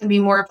there can be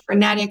more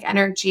frenetic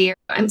energy.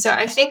 And so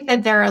I think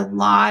that there are a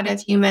lot of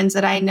humans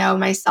that I know,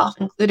 myself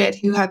included,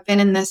 who have been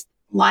in this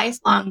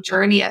lifelong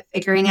journey of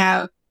figuring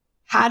out,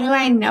 how do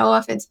I know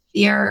if it's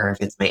fear or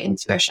if it's my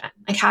intuition?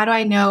 Like, how do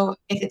I know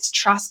if it's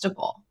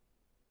trustable?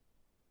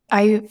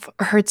 I've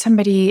heard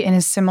somebody in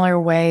a similar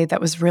way that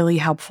was really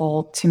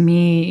helpful to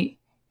me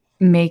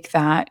make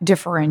that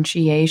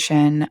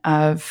differentiation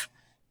of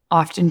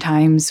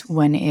oftentimes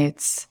when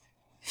it's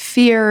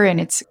fear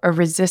and it's a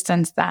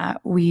resistance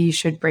that we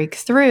should break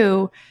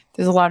through,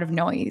 there's a lot of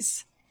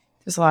noise.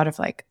 There's a lot of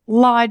like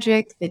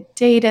logic, the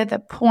data, the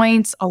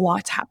points, a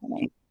lot's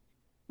happening,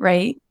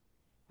 right?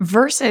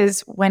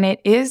 Versus when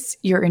it is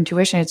your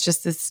intuition, it's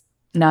just this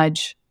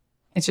nudge.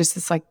 It's just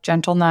this like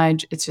gentle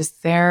nudge. It's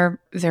just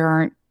there. There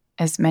aren't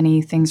as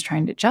many things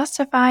trying to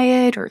justify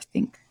it or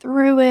think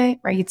through it,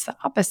 right? It's the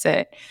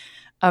opposite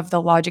of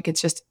the logic.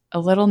 It's just a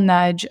little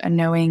nudge, a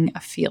knowing, a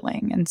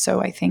feeling. And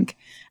so I think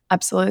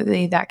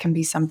absolutely that can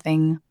be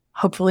something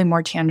hopefully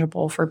more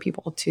tangible for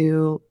people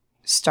to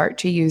start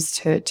to use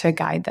to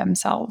guide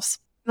themselves.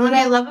 What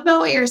I love about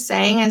what you're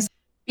saying is,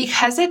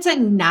 because it's a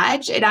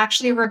nudge, it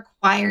actually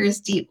requires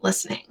deep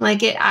listening.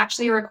 Like it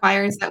actually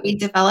requires that we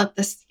develop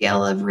the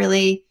skill of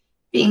really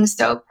being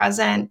so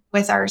present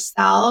with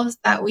ourselves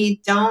that we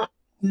don't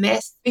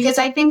miss. Because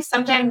I think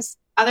sometimes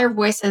other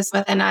voices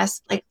within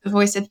us, like the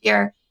voice of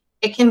fear,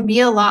 it can be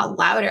a lot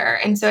louder.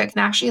 And so it can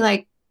actually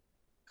like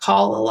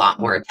call a lot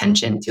more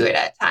attention to it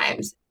at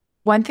times.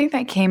 One thing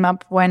that came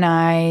up when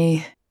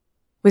I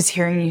was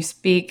hearing you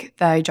speak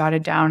that I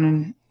jotted down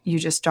and you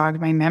just jogged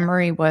my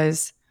memory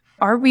was,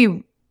 are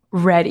we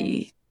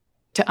ready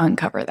to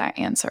uncover that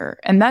answer?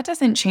 And that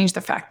doesn't change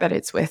the fact that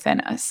it's within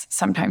us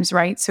sometimes,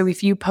 right? So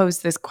if you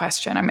pose this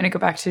question, I'm going to go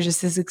back to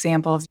just this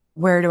example of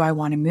where do I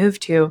want to move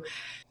to?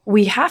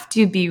 We have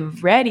to be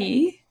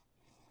ready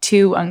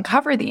to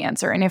uncover the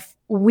answer. And if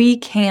we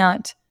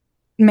can't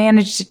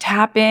manage to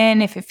tap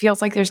in, if it feels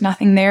like there's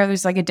nothing there,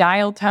 there's like a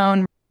dial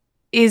tone,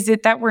 is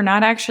it that we're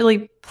not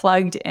actually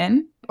plugged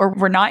in, or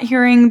we're not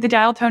hearing the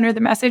dial tone or the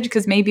message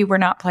because maybe we're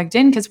not plugged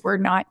in because we're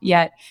not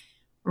yet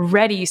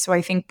ready? So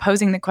I think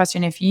posing the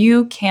question, if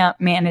you can't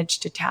manage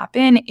to tap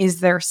in,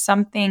 is there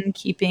something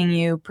keeping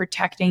you,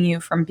 protecting you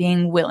from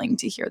being willing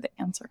to hear the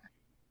answer?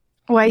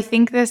 Well, I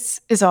think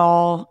this is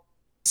all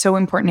so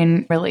important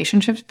in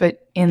relationships,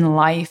 but in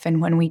life,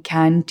 and when we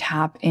can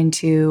tap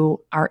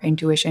into our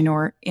intuition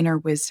or inner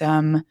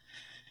wisdom,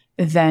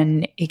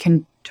 then it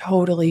can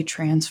totally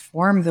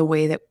transform the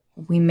way that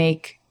we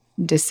make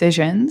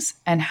decisions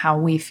and how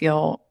we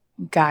feel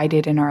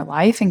guided in our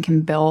life, and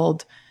can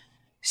build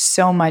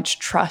so much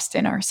trust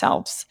in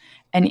ourselves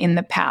and in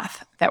the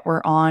path that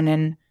we're on.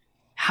 And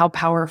how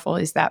powerful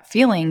is that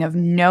feeling of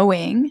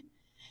knowing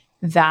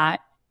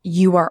that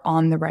you are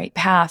on the right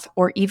path,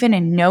 or even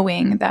in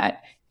knowing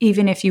that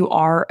even if you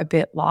are a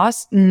bit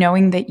lost,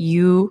 knowing that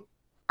you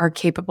are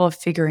capable of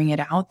figuring it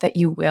out, that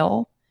you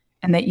will,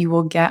 and that you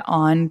will get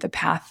on the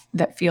path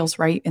that feels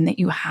right, and that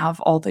you have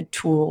all the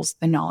tools,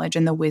 the knowledge,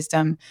 and the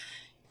wisdom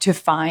to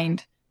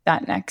find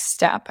that next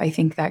step. I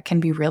think that can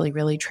be really,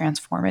 really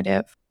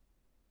transformative.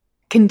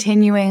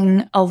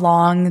 Continuing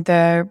along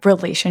the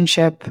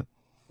relationship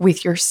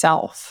with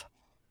yourself,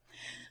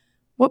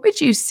 what would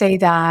you say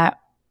that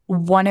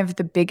one of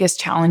the biggest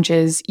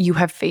challenges you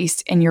have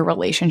faced in your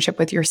relationship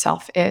with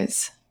yourself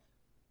is?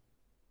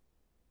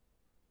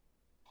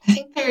 I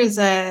think there's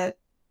a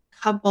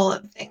couple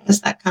of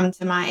things that come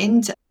to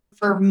mind.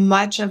 For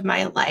much of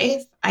my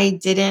life, I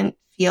didn't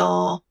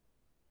feel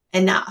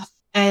enough.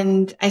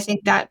 And I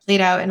think that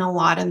played out in a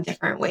lot of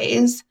different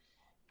ways.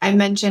 I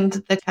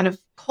mentioned the kind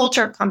of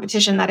culture of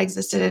competition that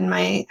existed in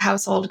my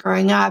household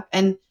growing up.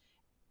 And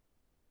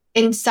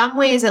in some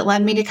ways it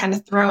led me to kind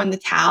of throw in the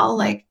towel.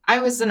 Like I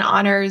was an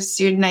honors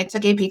student. I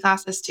took AP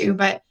classes too,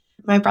 but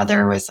my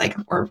brother was like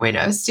a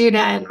 4.0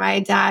 student. My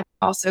dad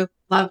also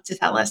loved to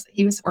tell us that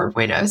he was a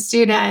 4.0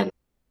 student.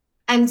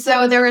 And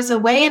so there was a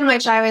way in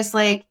which I was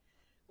like,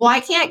 well, I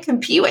can't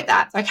compete with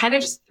that. So I kind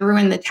of just threw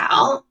in the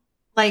towel.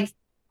 Like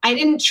I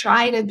didn't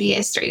try to be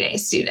a straight A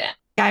student.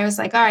 I was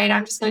like, all right,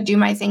 I'm just going to do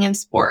my thing in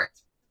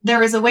sports. There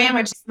was a way in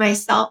which my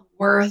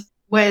self-worth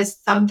was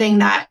something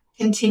that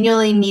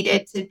continually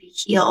needed to be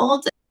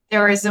healed.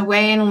 There was a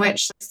way in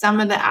which some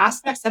of the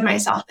aspects of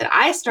myself that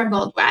I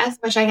struggled with,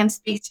 which I can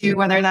speak to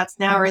whether that's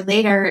now or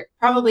later,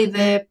 probably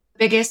the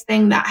biggest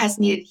thing that has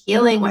needed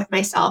healing with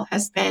myself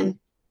has been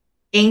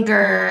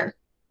anger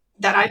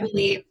that I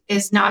believe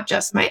is not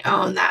just my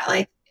own, that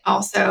like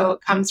also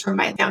comes from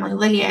my family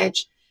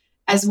lineage,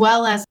 as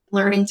well as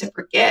learning to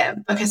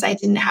forgive because I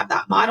didn't have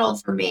that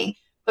modeled for me.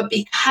 But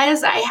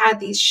because I had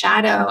these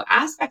shadow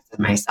aspects of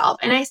myself,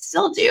 and I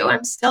still do,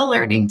 I'm still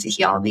learning to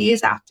heal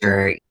these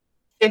after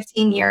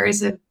 15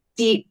 years of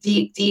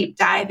deep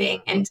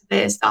diving into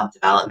the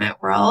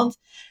self-development world.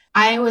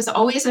 I was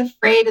always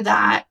afraid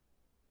that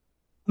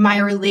my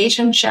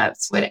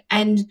relationships would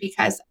end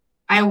because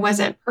I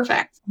wasn't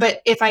perfect.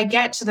 But if I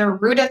get to the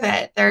root of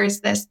it,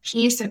 there's this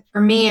piece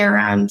for me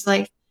around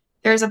like,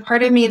 there's a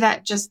part of me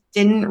that just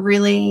didn't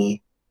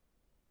really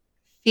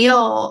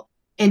feel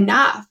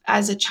enough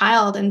as a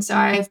child. And so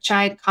I've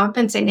tried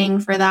compensating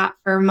for that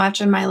for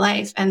much of my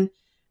life. And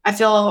I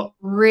feel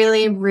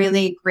really,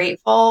 really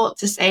grateful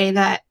to say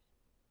that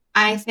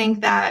I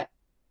think that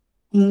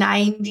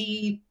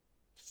 93%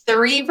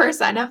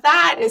 of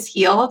that is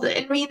healed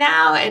in me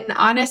now. And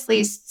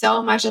honestly,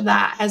 so much of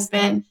that has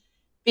been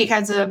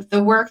because of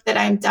the work that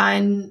I've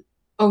done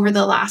over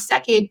the last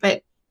decade.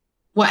 But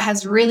what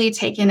has really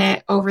taken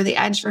it over the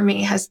edge for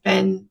me has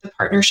been the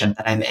partnership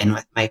that I'm in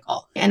with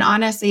Michael. And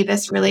honestly,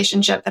 this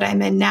relationship that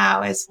I'm in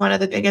now is one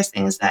of the biggest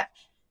things that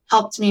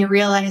helped me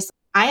realize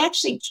I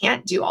actually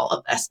can't do all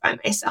of this by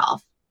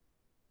myself.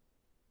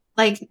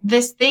 Like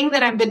this thing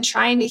that I've been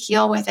trying to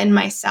heal within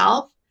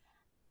myself,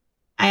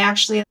 I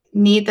actually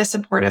need the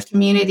support of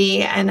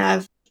community and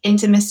of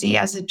intimacy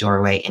as a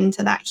doorway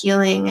into that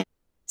healing.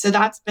 So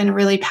that's been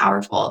really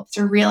powerful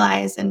to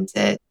realize and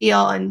to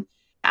feel and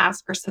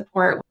ask for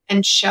support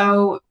and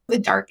show the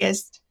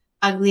darkest,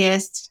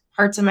 ugliest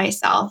parts of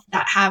myself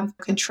that have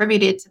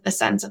contributed to the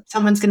sense of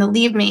someone's going to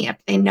leave me if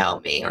they know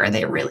me or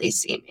they really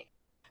see me.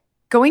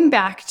 Going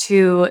back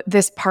to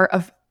this part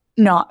of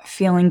not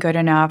feeling good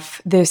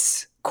enough,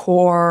 this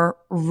core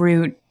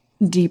root,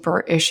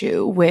 deeper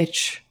issue,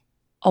 which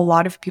a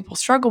lot of people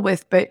struggle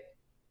with, but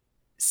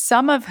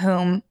some of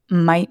whom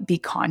might be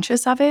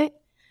conscious of it,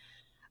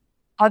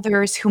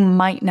 others who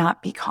might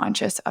not be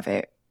conscious of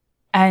it.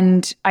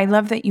 And I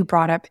love that you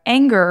brought up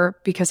anger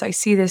because I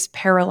see this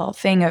parallel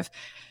thing of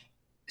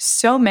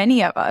so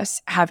many of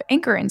us have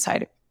anger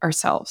inside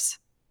ourselves.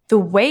 The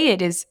way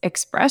it is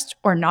expressed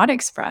or not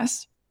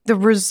expressed, the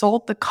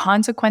result, the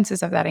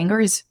consequences of that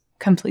anger is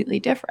completely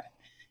different.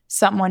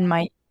 Someone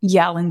might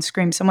yell and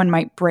scream. Someone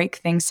might break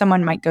things.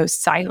 Someone might go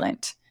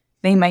silent.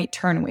 They might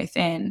turn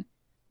within.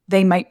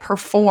 They might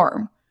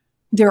perform.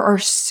 There are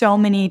so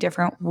many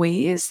different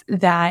ways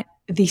that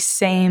the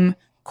same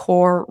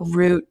core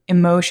root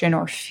emotion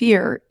or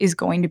fear is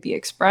going to be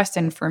expressed.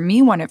 And for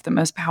me, one of the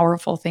most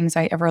powerful things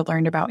I ever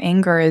learned about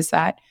anger is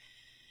that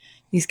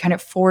these kind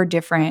of 4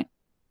 different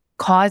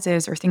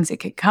causes or things it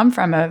could come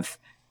from of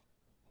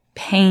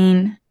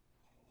pain,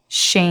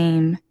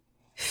 shame,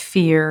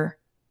 fear,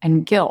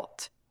 and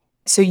guilt.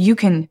 So you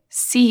can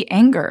see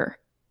anger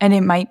and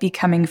it might be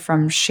coming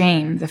from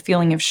shame, the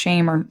feeling of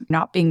shame or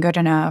not being good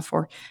enough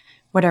or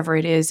whatever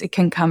it is. It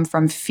can come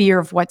from fear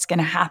of what's going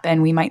to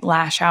happen. We might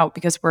lash out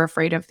because we're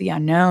afraid of the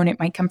unknown. It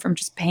might come from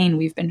just pain.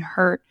 We've been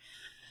hurt.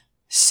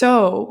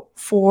 So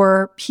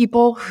for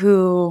people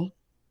who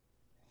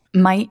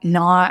might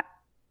not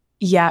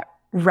yet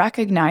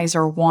recognize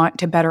or want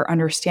to better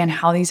understand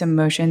how these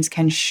emotions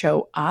can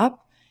show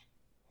up,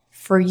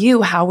 for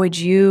you, how would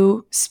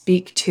you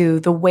speak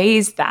to the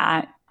ways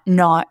that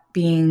not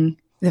being,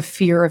 the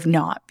fear of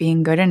not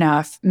being good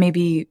enough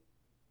maybe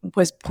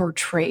was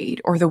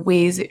portrayed or the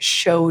ways it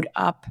showed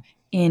up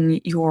in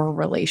your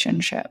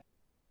relationship?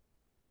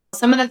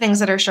 Some of the things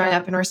that are showing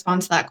up in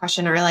response to that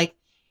question are like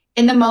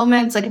in the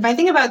moments, like if I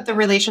think about the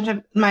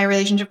relationship, my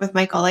relationship with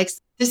Michael, like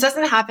this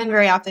doesn't happen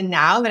very often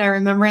now, but I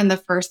remember in the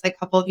first like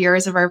couple of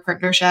years of our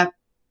partnership,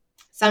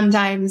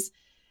 sometimes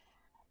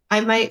I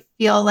might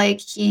feel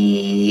like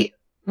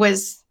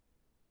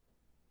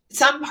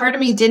some part of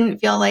me didn't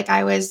feel like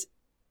I was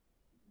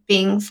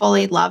being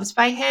fully loved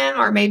by him,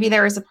 or maybe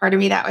there was a part of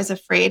me that was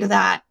afraid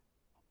that,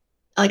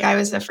 like I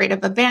was afraid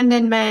of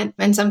abandonment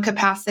in some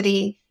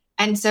capacity.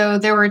 And so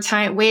there were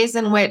ways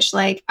in which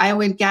like I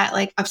would get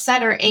like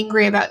upset or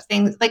angry about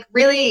things. Like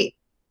really,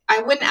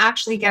 I wouldn't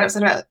actually get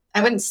upset about,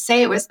 I wouldn't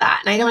say it was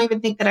that. And I don't even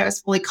think that I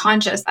was fully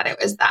conscious that it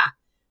was that.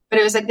 But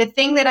it was like the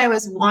thing that I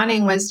was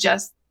wanting was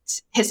just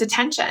his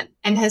attention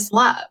and his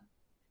love.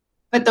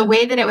 But the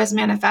way that it was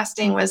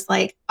manifesting was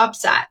like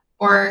upset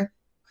or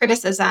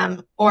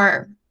criticism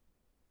or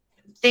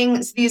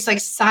things, these like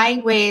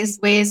sideways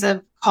ways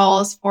of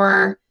calls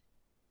for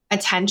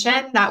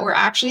attention that were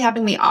actually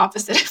having the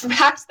opposite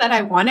effect that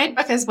I wanted,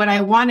 because what I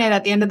wanted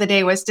at the end of the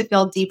day was to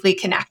feel deeply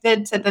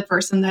connected to the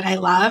person that I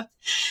loved.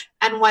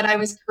 And what I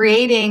was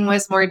creating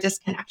was more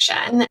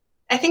disconnection.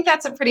 I think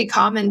that's a pretty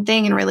common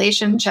thing in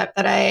relationship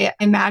that I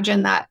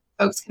imagine that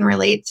folks can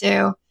relate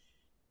to.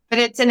 But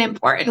it's an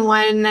important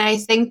one. And I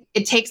think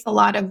it takes a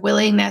lot of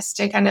willingness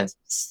to kind of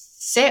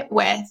sit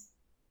with,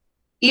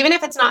 even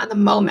if it's not in the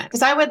moment,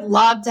 because I would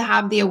love to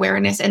have the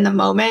awareness in the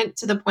moment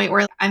to the point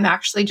where I'm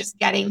actually just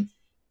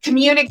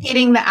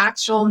communicating the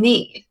actual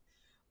need.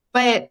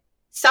 But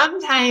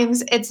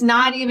sometimes it's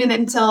not even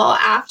until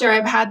after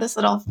I've had this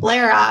little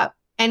flare up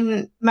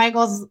and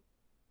Michael's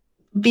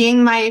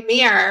being my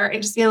mirror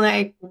and just being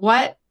like,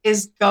 what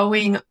is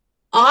going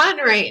on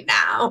right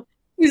now?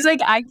 He's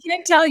like, I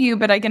can't tell you,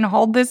 but I can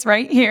hold this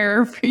right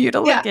here for you to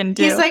look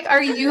into. He's like,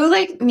 are you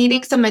like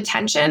needing some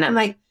attention? I'm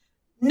like,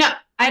 no,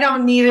 I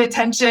don't need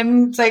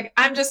attention. It's like,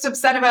 I'm just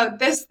upset about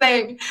this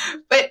thing.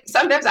 But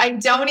sometimes I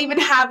don't even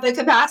have the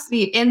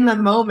capacity in the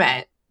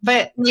moment.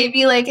 But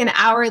maybe like an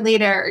hour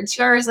later or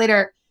 2 hours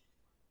later,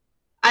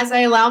 as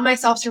I allow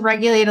myself to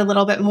regulate a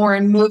little bit more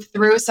and move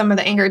through some of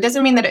the anger, it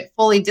doesn't mean that it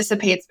fully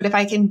dissipates. But if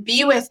I can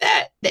be with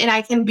it and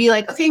I can be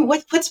like, okay,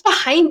 what's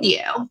behind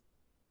you?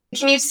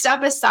 Can you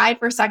step aside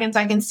for a second so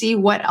I can see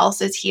what else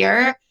is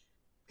here?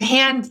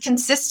 And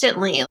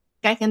consistently,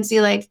 I can see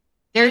like,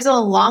 there's a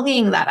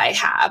longing that I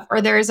have,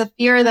 or there's a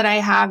fear that I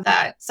have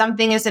that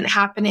something isn't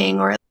happening,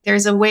 or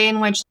there's a way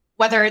in which,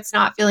 whether it's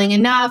not feeling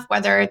enough,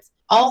 whether it's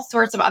all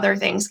sorts of other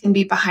things can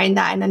be behind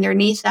that. And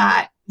underneath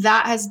that,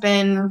 that has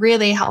been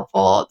really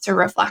helpful to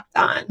reflect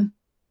on.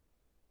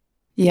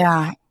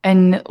 Yeah.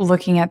 And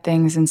looking at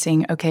things and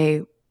seeing,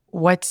 okay,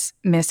 what's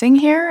missing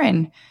here?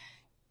 And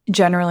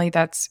generally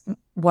that's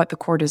what the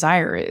core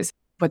desire is.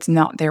 What's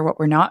not there, what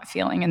we're not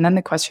feeling. And then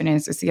the question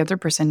is the other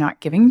person not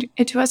giving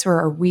it to us, or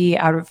are we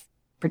out of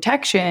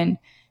protection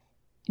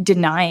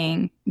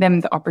denying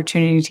them the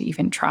opportunity to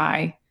even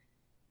try,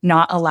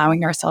 not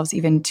allowing ourselves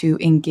even to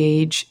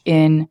engage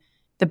in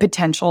the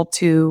potential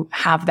to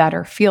have that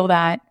or feel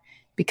that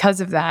because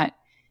of that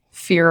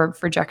fear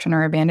of rejection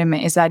or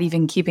abandonment? Is that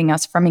even keeping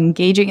us from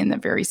engaging in the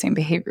very same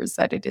behaviors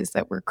that it is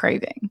that we're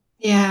craving?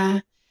 Yeah.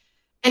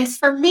 And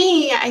for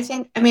me,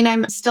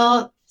 I'm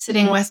still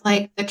sitting with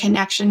like the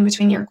connection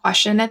between your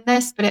question and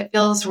this, but it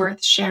feels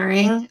worth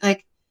sharing.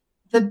 Like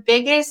the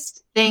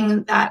biggest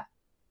thing that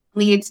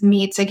leads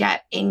me to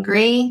get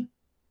angry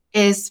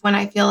is when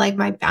I feel like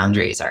my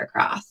boundaries are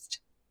crossed.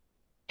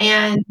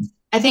 And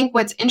I think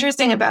what's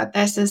interesting about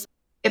this is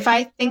if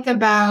I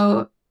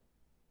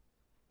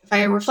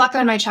reflect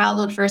on my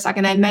childhood for a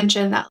second, I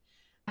mentioned that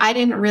I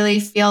didn't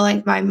really feel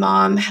like my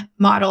mom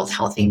modeled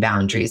healthy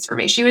boundaries for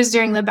me. She was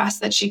doing the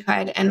best that she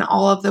could in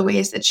all of the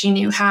ways that she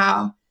knew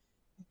how,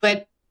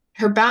 but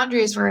her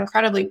boundaries were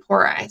incredibly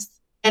porous.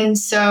 And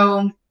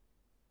so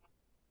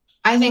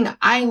I think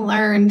I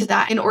learned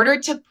that in order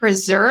to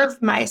preserve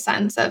my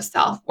sense of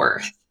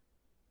self-worth,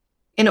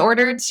 in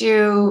order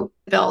to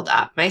build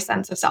up my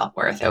sense of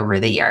self-worth over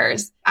the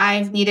years,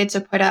 I've needed to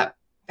put up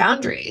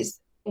boundaries.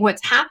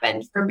 What's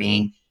happened for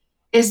me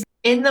is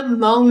in the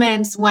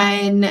moments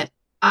when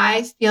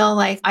I feel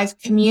like I've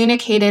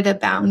communicated a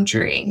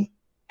boundary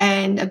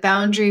and a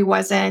boundary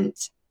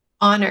wasn't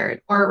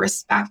honored or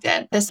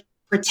respected, this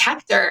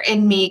protector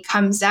in me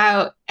comes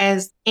out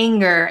as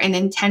anger and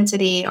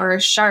intensity, or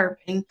sharp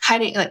and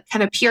cutting, like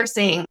kind of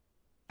piercing.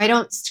 I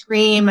don't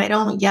scream, I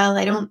don't yell,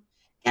 I don't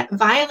get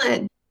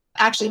violent.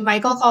 Actually,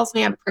 Michael calls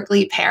me a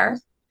prickly pear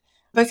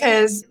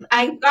because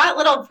I got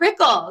little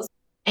prickles.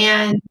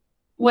 And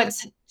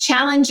what's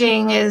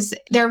challenging is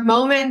there are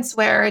moments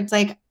where it's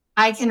like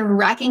I can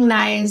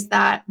recognize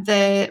that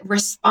the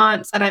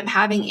response that I'm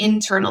having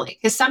internally,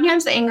 because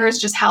sometimes the anger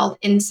is just held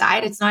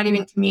inside, it's not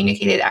even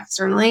communicated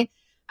externally.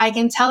 I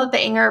can tell that the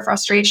anger or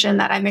frustration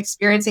that I'm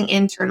experiencing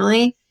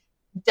internally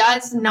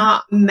does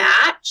not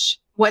match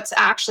what's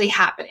actually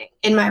happening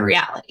in my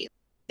reality.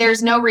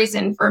 There's no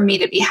reason for me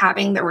to be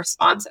having the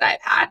response that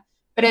I've had,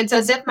 but it's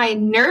as if my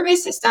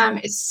nervous system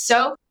is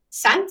so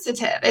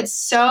sensitive. It's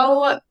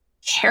so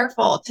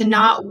careful to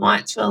not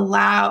want to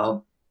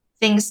allow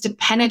things to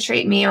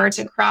penetrate me or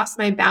to cross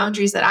my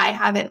boundaries that I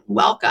haven't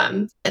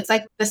welcomed. It's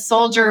like the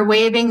soldier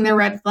waving the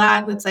red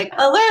flag. It's like,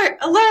 alert,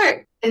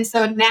 alert. And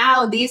so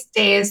now these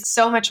days,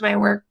 so much of my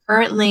work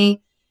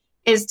currently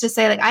is to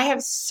say, like, I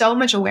have so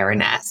much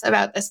awareness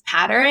about this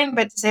pattern,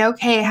 but to say,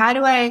 okay, how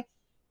do I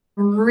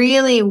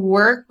really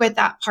work with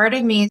that part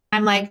of me?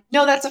 I'm like,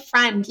 no, that's a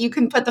friend. You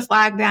can put the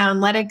flag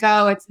down, let it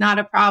go. It's not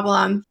a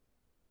problem.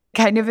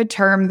 Kind of a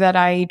term that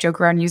I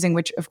joke around using,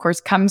 which of course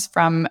comes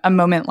from a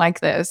moment like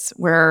this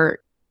where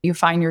you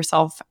find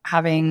yourself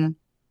having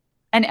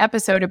an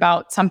episode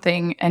about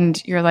something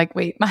and you're like,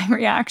 wait, my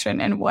reaction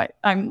and what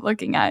I'm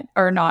looking at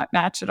are not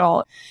matched at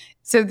all.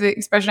 So the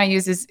expression I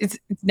use is it's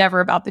never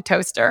about the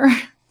toaster.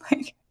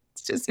 Like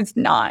it's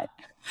not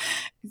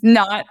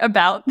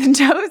about the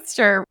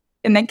toaster.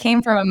 And that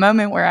came from a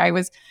moment where I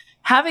was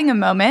having a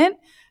moment,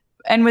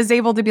 and was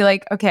able to be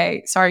like,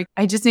 okay, sorry,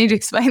 I just need to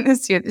explain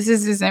this to you. This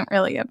isn't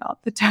really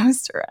about the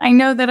toaster. I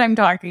know that I'm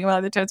talking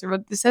about the toaster,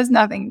 but this has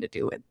nothing to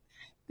do with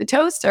the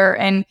toaster.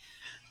 And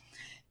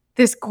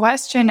this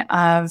question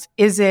of,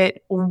 is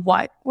it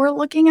what we're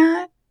looking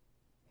at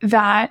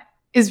that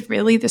is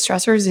really the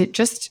stressor? Is it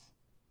just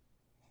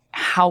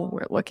how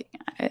we're looking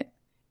at it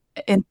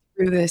and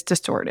through this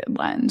distorted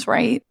lens,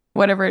 right?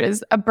 Whatever it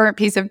is, a burnt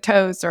piece of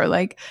toast or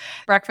like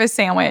breakfast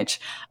sandwich.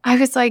 I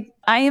was like,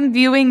 I am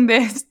viewing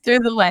this through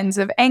the lens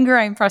of anger.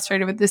 I'm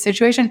frustrated with this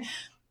situation.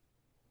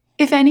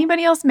 If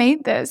anybody else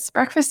made this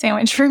breakfast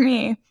sandwich for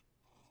me,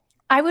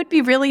 I would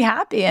be really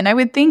happy and I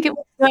would think it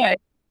was good.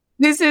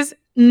 This is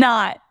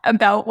not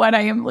about what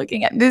I am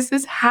looking at. This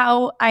is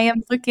how I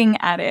am looking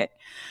at it.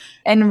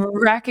 And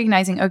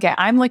recognizing, okay,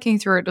 I'm looking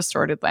through a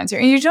distorted lens here.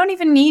 And you don't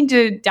even need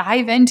to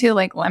dive into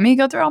like, let me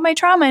go through all my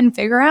trauma and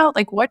figure out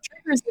like what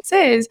triggers this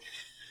is.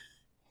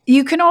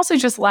 You can also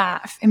just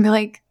laugh and be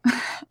like,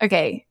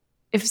 okay,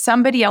 if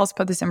somebody else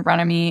put this in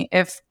front of me,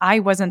 if I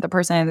wasn't the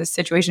person in this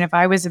situation, if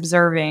I was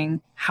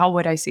observing, how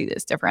would I see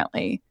this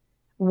differently?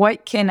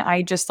 What can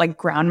I just like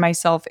ground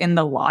myself in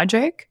the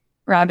logic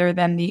rather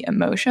than the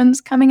emotions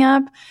coming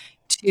up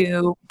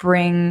to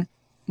bring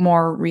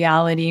more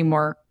reality,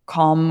 more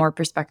calm, more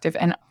perspective,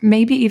 and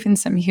maybe even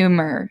some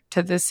humor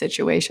to this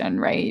situation,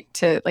 right?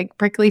 To like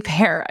prickly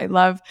pear. I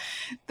love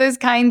those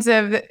kinds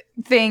of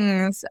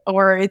things.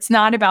 Or it's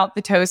not about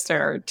the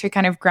toaster, to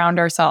kind of ground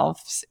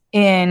ourselves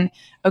in,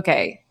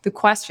 okay, the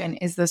question,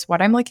 is this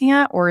what I'm looking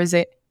at or is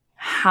it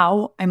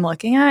how I'm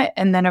looking at it?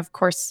 And then of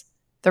course,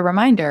 the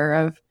reminder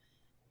of,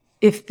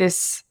 if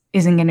this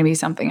isn't going to be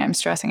something I'm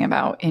stressing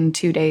about in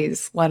 2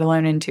 days, let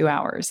alone in 2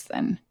 hours,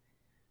 then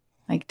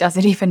like, does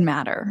it even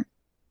matter?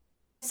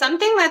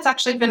 Something that's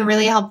actually been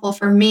really helpful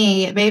for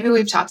me, maybe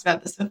we've talked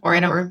about this before, I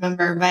don't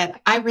remember,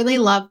 but I really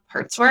love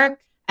parts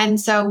work.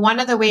 And so one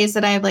of the ways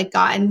that I've like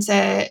gotten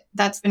to,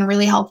 that's been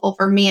really helpful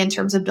for me in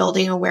terms of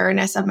building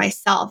awareness of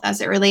myself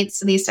as it relates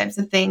to these types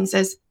of things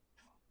is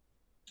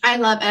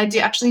I do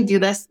actually do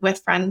this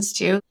with friends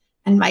too.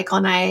 And Michael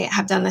and I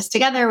have done this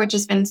together, which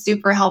has been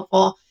super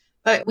helpful.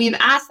 But we've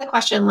asked the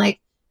question, like,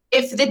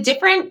 if the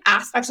different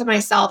aspects of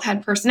myself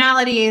had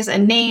personalities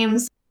and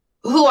names,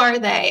 who are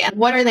they and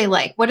what are they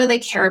like? What do they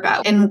care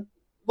about? And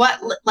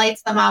what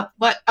lights them up?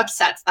 What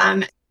upsets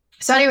them?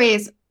 So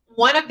anyways,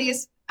 one of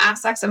these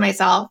aspects of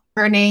myself,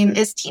 her name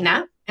is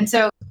Tina. And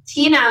so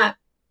Tina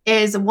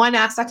is one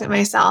aspect of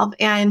myself.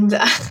 And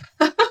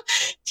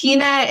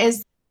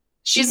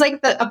she's like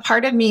a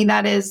part of me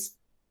that is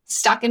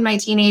stuck in my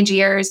teenage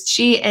years.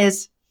 She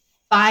is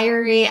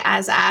fiery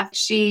as F.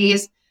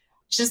 She's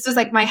just as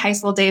like my high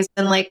school days.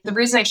 And like the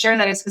reason I share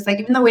that is because like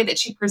even the way that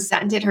she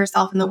presented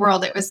herself in the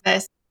world, it was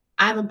this,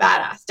 I'm a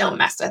badass, don't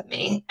mess with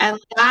me. And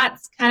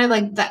that's kind of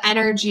like the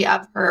energy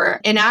of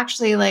her. And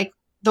actually like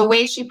the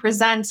way she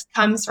presents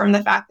comes from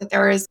the fact that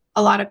there is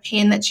a lot of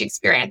pain that she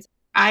experienced.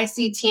 I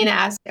see Tina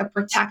as a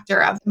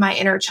protector of my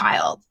inner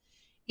child.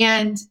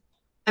 And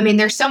I mean,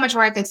 there's so much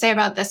more I could say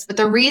about this, but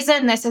the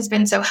reason this has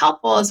been so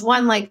helpful is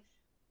one, like,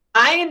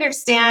 I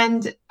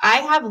understand I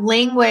have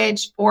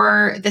language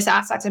for this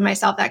aspect of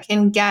myself that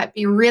can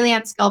be really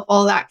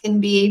unskillful, that can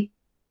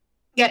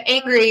get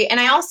angry. And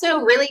I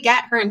also really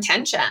get her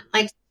intention.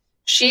 Like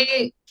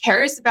she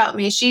cares about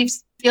me. She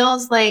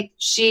feels like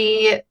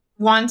she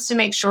wants to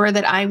make sure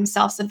that I'm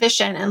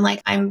self-sufficient and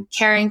like I'm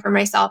caring for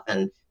myself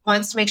and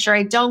wants to make sure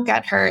I don't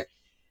get hurt.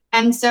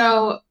 And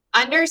so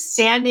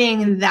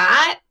understanding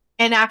that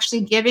and actually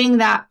giving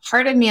that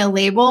part of me a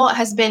label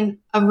has been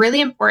a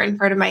really important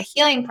part of my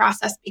healing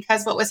process,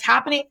 because what was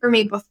happening for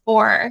me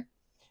before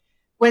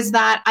was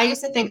that I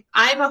used to think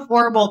I'm a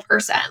horrible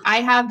person.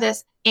 I have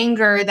this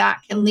anger that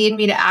can lead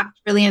me to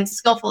act really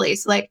unskillfully.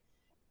 So like,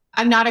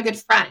 I'm not a good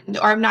friend,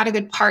 or I'm not a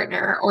good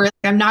partner, or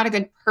I'm not a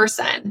good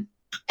person.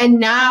 And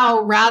now,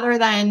 rather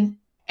than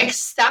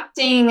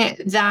accepting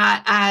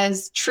that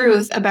as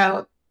truth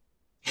about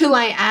who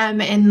I am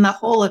and the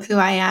whole of who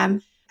I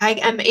am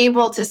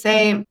able to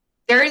say,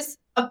 there's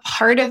a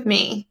part of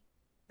me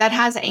that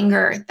has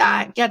anger,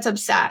 that gets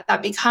upset,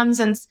 that becomes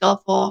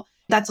unskillful,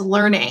 that's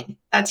learning,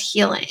 that's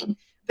healing.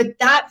 But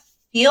that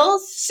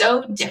feels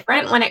so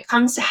different when it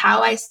comes to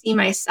how I see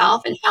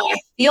myself and how I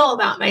feel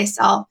about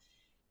myself.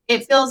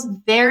 It feels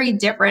very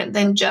different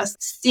than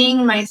just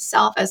seeing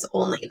myself as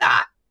only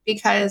that,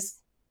 because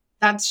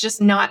that's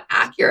just not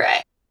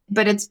accurate.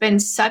 But it's been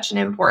such an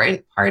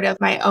important part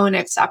of my own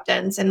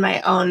acceptance and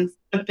my own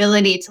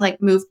ability to like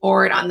move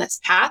forward on this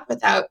path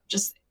without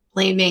just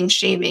blaming,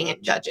 shaming,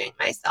 and judging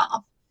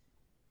myself.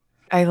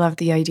 I love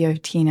the idea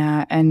of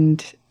Tina,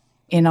 and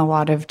in a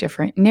lot of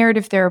different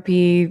narrative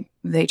therapy,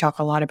 they talk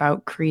a lot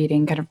about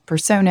creating kind of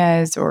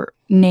personas or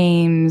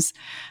names.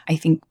 I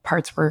think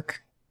parts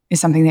work is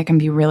something that can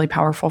be really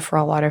powerful for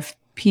a lot of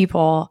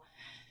people.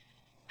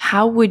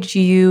 How would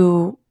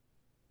you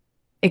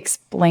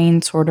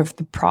explain sort of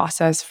the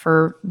process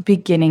for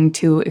beginning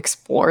to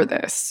explore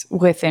this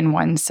within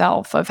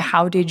oneself? Of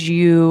how did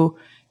you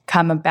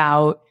come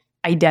about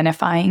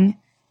identifying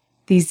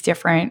these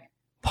different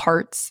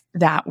parts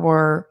that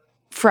were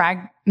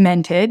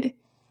fragmented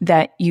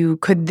that you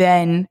could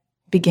then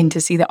begin to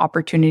see the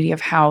opportunity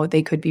of how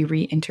they could be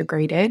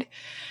reintegrated?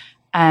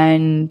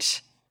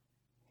 And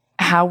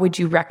how would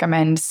you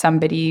recommend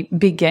somebody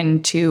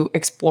begin to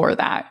explore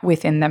that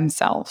within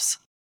themselves?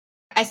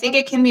 I think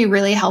it can be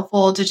really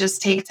helpful to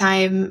just take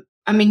time.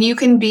 I mean, you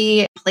can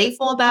be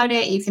playful about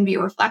it. You can be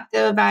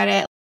reflective about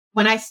it.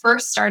 When I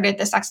first started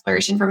this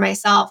exploration for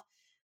myself,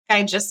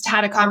 I just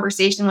had a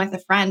conversation with a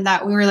friend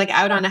that we were like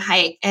out on a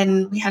hike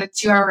and we had a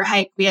 2-hour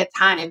hike. We had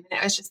time. And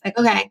it was just like,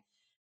 okay,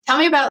 tell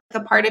me about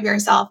like a part of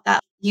yourself that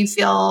you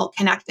feel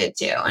connected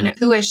to. And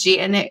who is she?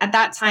 And at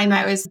that time,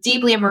 I was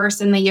deeply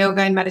immersed in the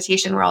yoga and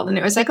meditation world. And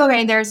it was like,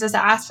 okay, there's this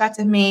aspect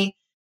of me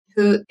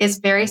who is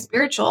very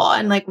spiritual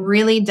and like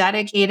really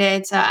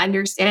dedicated to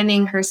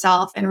understanding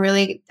herself and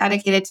really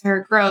dedicated to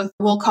her growth.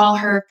 We'll call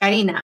her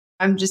Karina.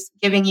 I'm just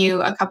giving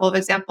you a couple of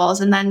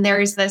examples. And then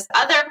there's this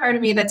other part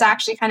of me that's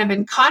actually kind of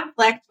in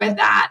conflict with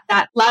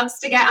that loves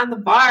to get on the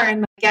bar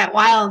and get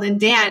wild and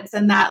dance,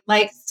 and that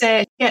likes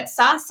to get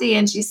saucy,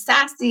 and she's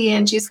sassy,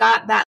 and she's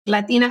got that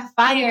Latina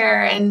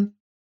fire, and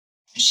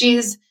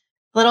she's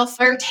a little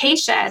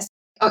flirtatious.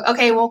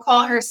 Okay, we'll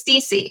call her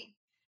Cece.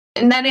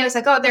 And then it was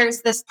like, oh,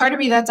 there's this part of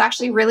me that's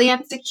actually really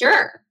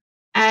insecure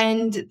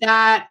and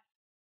that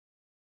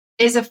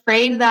is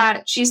afraid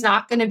that she's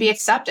not going to be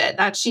accepted,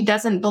 that she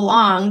doesn't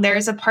belong.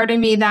 There's a part of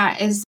me that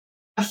is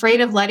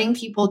afraid of letting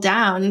people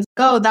down.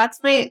 Go,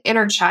 that's my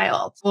inner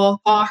child.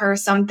 We'll call her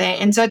something.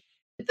 And so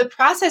the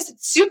process is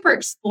super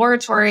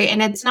exploratory,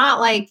 and it's not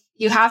like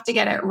you have to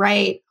get it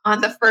right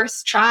on the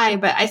first try.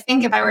 But I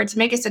think if I were to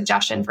make a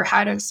suggestion for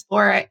how to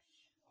explore it,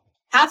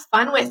 have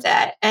fun with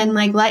it and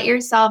like let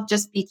yourself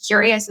just be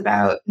curious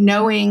about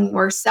knowing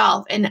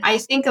yourself. And I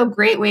think a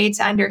great way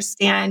to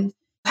understand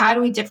how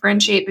do we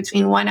differentiate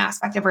between one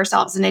aspect of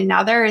ourselves and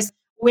another is,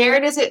 where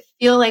does it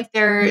feel like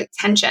there are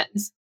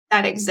tensions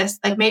that exist?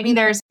 Like maybe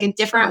there's a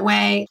different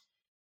way,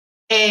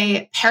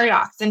 a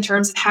paradox in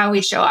terms of how we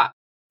show up.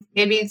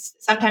 Maybe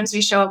sometimes we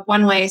show up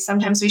one way,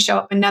 sometimes we show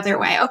up another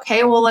way.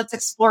 Okay, well, let's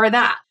explore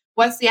that.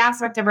 What's the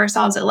aspect of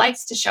ourselves that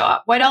likes to show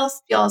up? What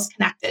else feels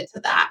connected to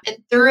that? And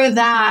through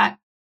that,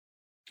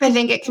 I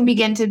think it can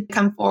begin to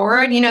come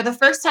forward. You know, the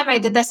first time I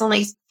did this,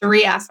 only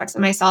 3 aspects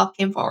of myself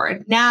came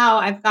forward. Now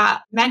I've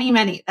got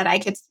many that I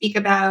could speak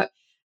about.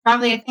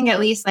 Probably, I think at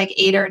least like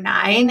 8 or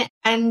 9.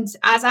 And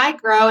as I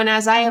grow and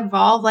as I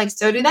evolve, like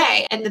so do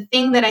they. And the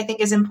thing that I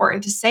think is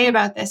important to say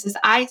about this is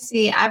I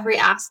see every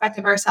aspect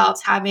of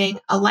ourselves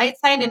having a light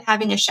side and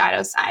having a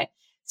shadow side.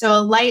 So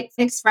a light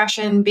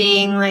expression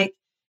being like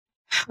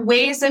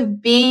ways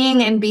of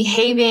being and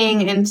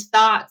behaving and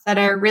thoughts that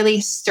are really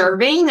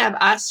serving of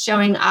us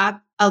showing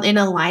up in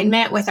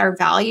alignment with our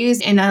values,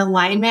 in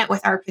alignment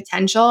with our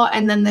potential.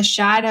 And then the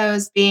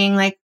shadows being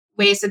like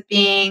ways of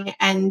being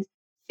and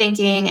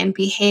thinking and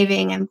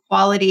behaving and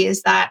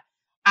qualities that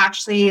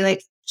actually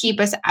like keep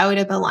us out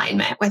of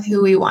alignment with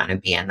who we want to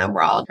be in the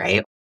world,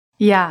 right?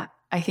 Yeah,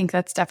 I think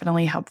that's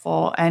definitely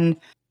helpful. And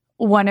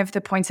one of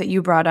the points that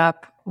you brought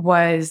up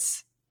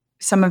was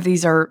some of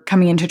these are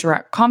coming into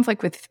direct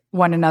conflict with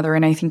one another.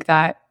 And I think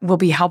that will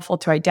be helpful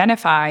to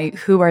identify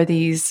who are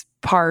these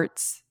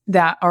parts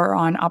that are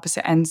on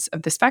opposite ends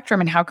of the spectrum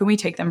and how can we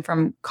take them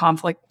from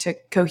conflict to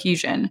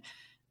cohesion.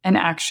 And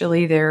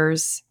actually,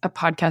 there's a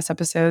podcast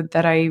episode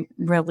that I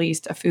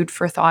released, a food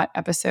for thought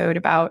episode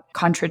about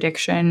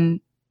contradiction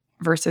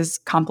versus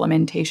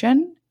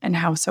complementation and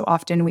how so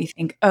often we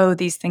think, oh,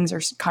 these things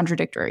are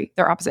contradictory,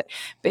 they're opposite.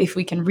 But if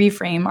we can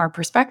reframe our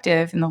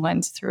perspective in the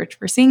lens through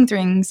which we're seeing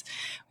things,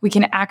 we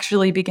can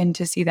actually begin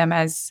to see them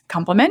as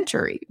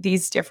complementary.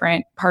 These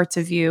different parts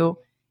of you,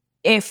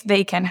 if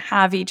they can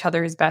have each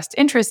other's best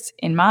interests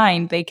in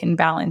mind, they can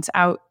balance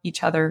out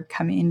each other,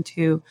 come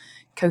into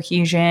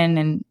cohesion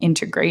and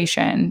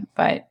integration.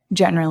 But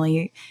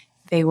generally,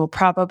 they will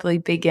probably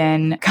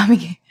begin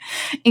coming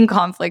in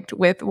conflict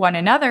with one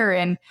another.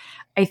 And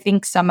I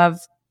think some of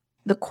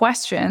the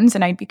questions,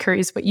 and I'd be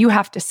curious what you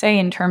have to say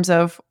in terms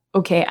of,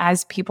 okay,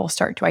 as people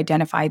start to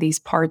identify these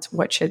parts,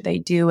 what should they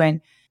do?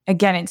 And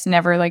again, it's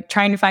never like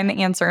trying to find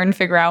the answer and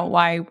figure out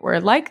why we're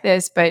like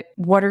this, but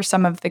what are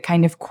some of the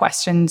kind of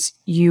questions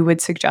you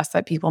would suggest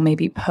that people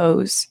maybe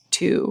pose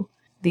to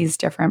these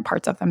different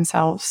parts of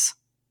themselves?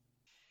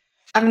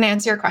 I'm going to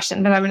answer your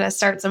question, but I'm going to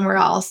start somewhere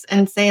else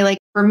and say, like,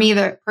 for me,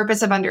 the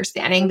purpose of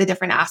understanding the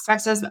different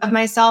aspects of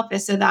myself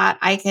is so that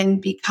I can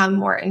become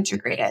more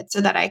integrated, so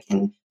that I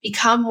can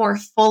become more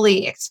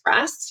fully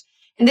expressed.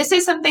 And this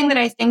is something that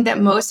I think that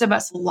most of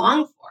us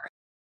long for.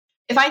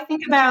 If I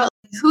think about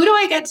who do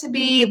I get to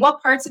be,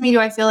 what parts of me do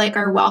I feel like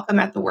are welcome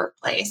at the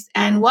workplace?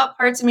 And what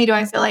parts of me do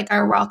I feel like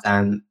are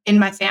welcome in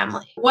my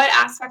family? What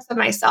aspects of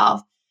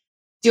myself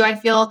do I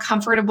feel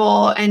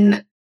comfortable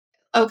and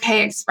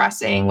okay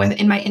expressing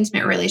within my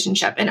intimate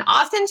relationship? And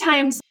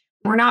oftentimes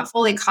we're not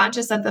fully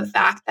conscious of the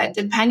fact that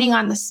depending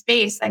on the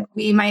space, like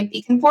we might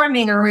be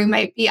conforming or we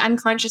might be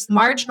unconscious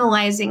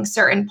marginalizing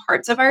certain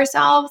parts of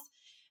ourselves.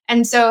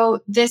 And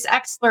so this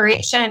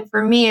exploration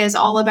for me is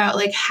all about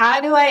like, how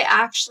do I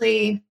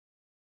actually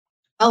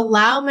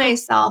allow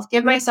myself,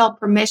 give myself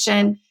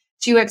permission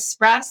to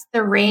express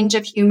the range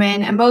of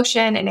human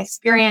emotion and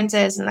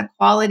experiences and the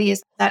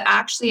qualities that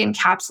actually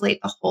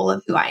encapsulate the whole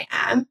of who I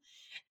am.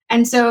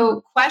 And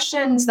so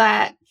questions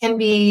that can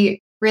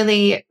be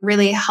really,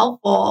 really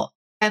helpful.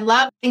 I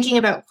love thinking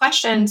about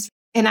questions,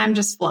 and I'm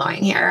just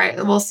flowing here. Right?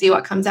 We'll see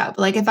what comes out.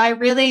 But like if I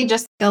really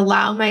just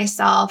allow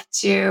myself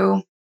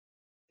to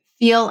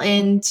feel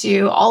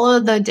into all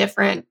of the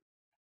different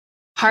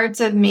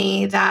parts of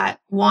me that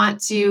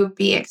want to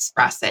be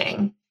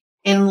expressing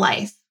in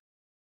life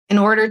in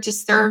order to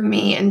serve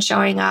me and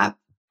showing up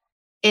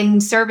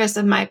in service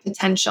of my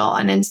potential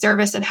and in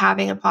service of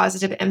having a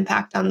positive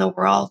impact on the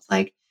world.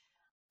 Like,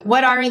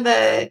 what are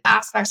the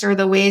aspects or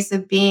the ways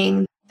of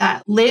being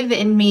that live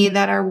in me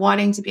that are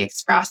wanting to be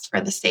expressed for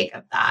the sake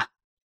of that?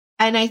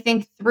 And I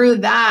think through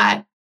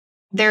that,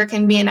 there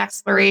can be an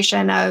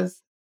exploration of,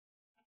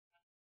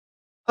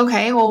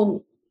 okay,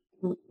 well,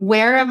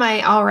 where am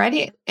I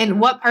already and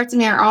what parts of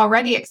me are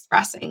already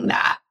expressing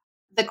that?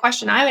 The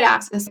question I would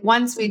ask is,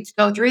 once we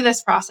go through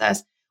this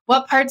process,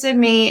 what parts of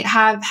me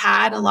have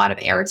had a lot of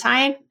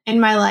airtime in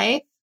my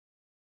life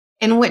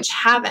and which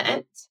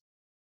haven't?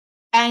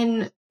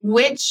 And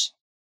which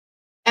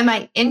am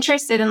I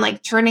interested in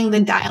like turning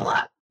the dial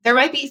up? There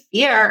might be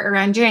fear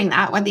around doing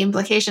that, what the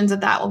implications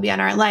of that will be on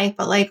our life,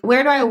 but like,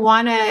 where do I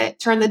want to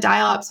turn the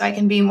dial up so I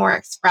can be more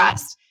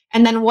expressed?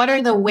 And then what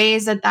are the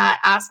ways that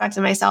that aspect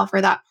of myself or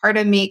that part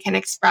of me can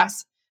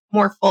express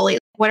more fully?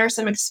 What are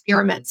some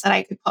experiments that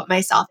I could put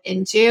myself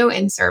into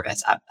in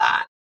service of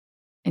that?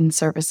 In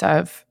service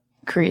of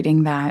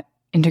creating that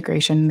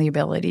integration, the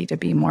ability to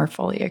be more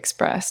fully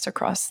expressed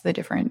across the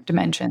different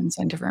dimensions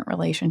and different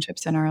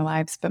relationships in our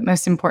lives. But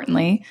most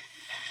importantly,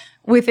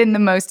 within the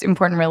most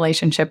important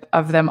relationship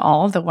of them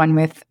all, the one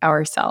with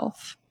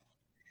ourself.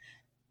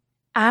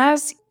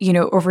 As,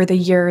 over the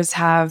years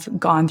have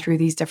gone through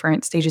these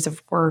different stages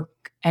of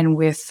work and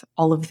with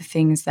all of the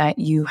things that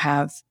you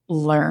have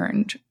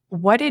learned,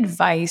 what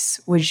advice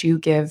would you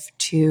give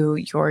to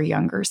your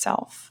younger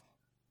self?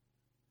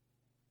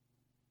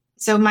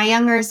 So my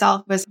younger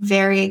self was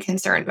very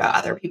concerned about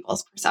other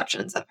people's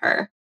perceptions of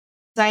her.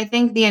 So I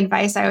think the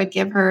advice I would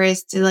give her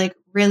is to like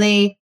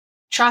really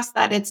trust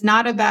that it's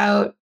not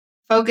about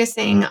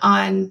focusing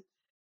on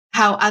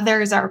how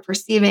others are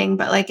perceiving,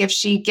 but like if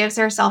she gives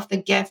herself the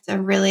gift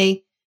of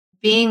really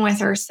being with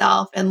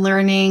herself and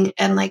learning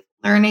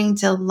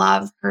to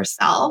love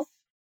herself,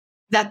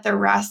 that the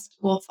rest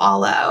will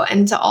follow.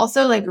 And to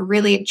also like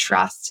really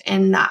trust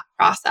in that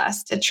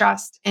process, to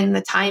trust in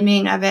the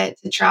timing of it,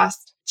 to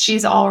trust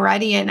she's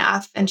already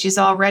enough and she's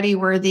already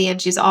worthy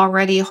and she's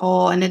already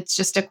whole. And it's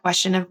just a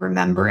question of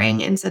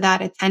remembering. And so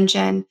that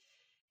attention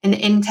and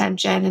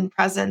intention and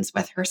presence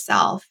with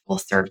herself will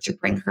serve to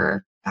bring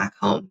her back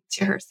home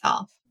to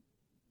herself.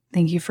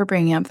 Thank you for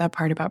bringing up that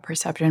part about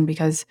perception,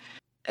 because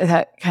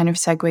that kind of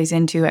segues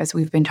into, as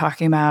we've been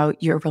talking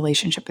about, your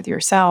relationship with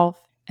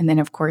yourself. And then,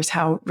 of course,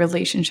 how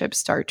relationships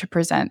start to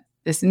present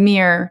this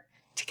mirror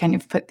to kind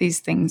of put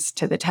these things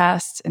to the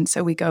test. And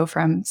so we go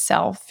from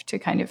self to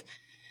kind of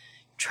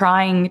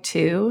trying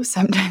to,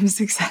 sometimes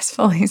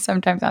successfully,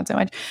 sometimes not so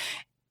much,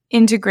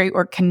 integrate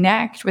or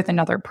connect with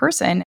another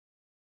person.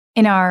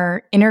 In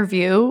our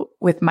interview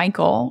with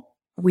Michael,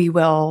 we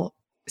will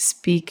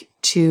speak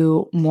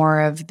to more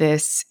of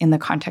this in the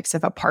context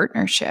of a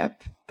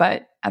partnership.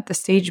 But at the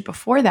stage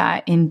before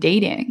that, in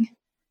dating,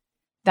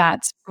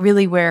 that's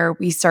really where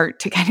we start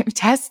to kind of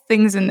test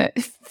things in the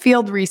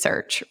field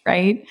research,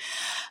 right?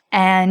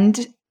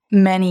 And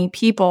many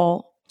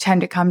people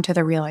tend to come to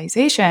the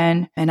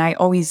realization, and I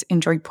always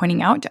enjoy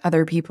pointing out to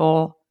other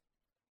people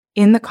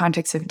in the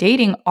context of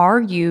dating,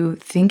 are you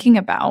thinking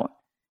about,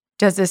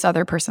 does this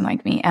other person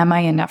like me? Am I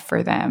enough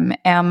for them?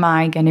 Am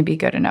I going to be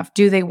good enough?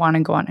 Do they want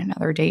to go on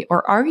another date?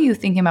 Or are you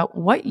thinking about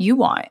what you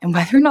want and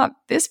whether or not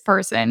this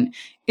person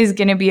is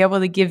going to be able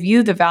to give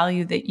you the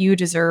value that you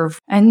deserve?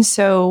 And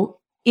so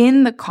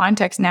in the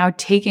context now,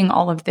 taking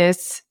all of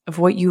this, of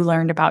what you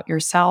learned about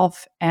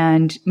yourself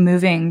and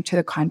moving to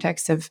the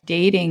context of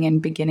dating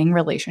and beginning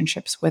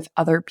relationships with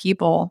other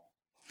people,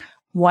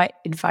 what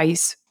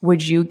advice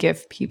would you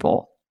give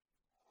people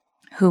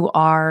who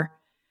are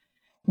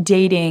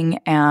dating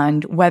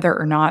and whether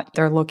or not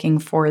they're looking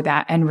for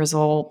that end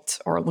result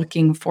or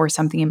looking for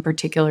something in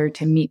particular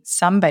to meet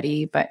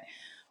somebody, but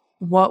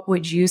what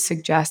would you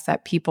suggest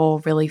that people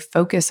really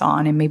focus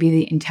on and maybe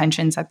the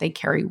intentions that they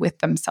carry with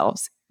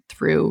themselves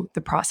through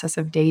the process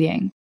of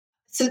dating?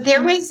 So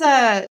there was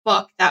a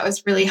book that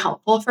was really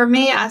helpful for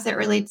me as it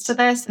relates to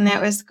this. And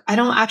that was, I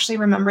don't actually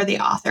remember the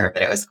author,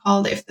 but it was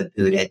called If the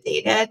Buddha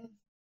Dated.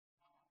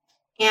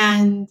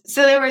 And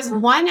so there was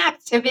one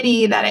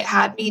activity that it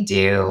had me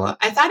do.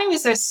 I thought it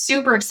was a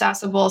super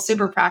accessible,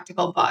 super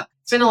practical book.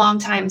 It's been a long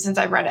time since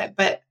I've read it,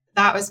 but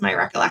that was my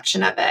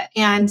recollection of it.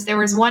 And there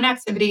was one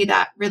activity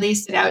that really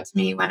stood out to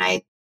me when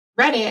I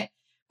read it,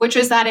 which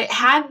was that it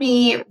had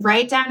me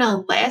write down a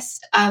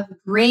list of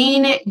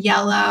green,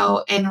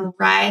 yellow, and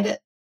red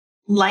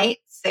light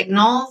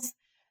signals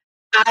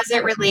as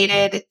it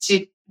related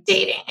to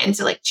dating and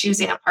to like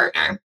choosing a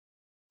partner.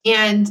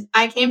 And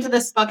I came to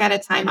this book at a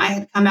time I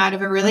had come out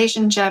of a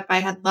relationship. I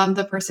had loved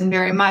the person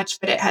very much,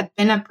 but it had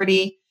been a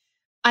pretty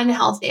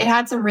unhealthy, it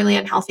had some really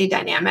unhealthy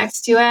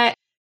dynamics to it.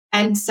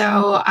 And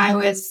so I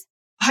was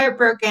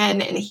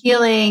heartbroken and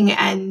healing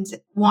and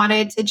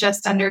wanted to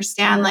just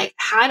understand, like,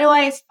 how do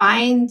I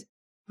find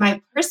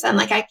my person?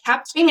 Like, I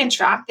kept being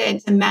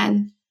attracted to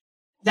men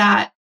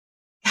that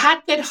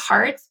had good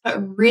hearts,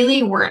 but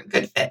really weren't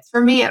good fits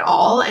for me at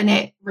all. And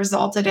it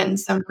resulted in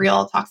some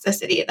real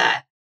toxicity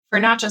that, for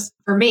not just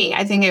for me,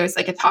 I think it was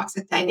like a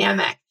toxic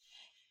dynamic.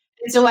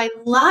 And so I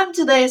loved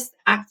this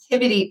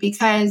activity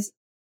because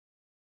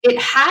it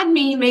had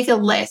me make a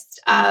list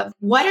of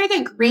what are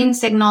the green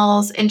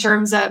signals in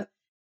terms of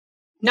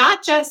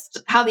not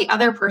just how the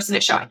other person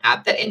is showing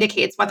up that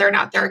indicates whether or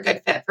not they're a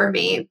good fit for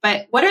me,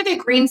 but what are the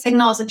green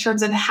signals in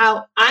terms of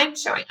how I'm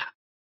showing up?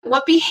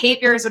 What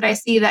behaviors would I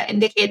see that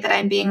indicate that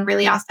I'm being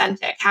really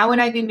authentic? How would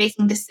I be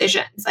making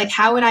decisions? Like,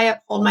 how would I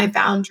uphold my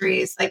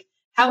boundaries? Like,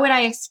 how would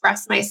I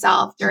express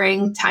myself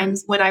during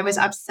times when I was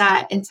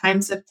upset, in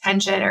times of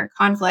tension or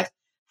conflict?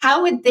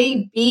 How would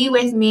they be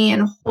with me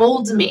and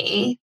hold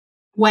me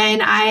when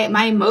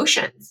my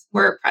emotions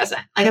were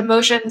present? Like,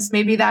 emotions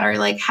maybe that are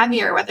like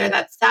heavier, whether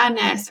that's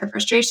sadness or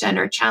frustration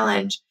or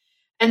challenge.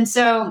 And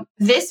so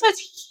this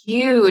was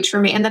huge for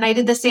me. And then I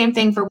did the same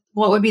thing for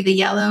what would be the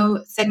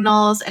yellow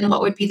signals and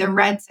what would be the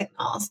red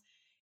signals.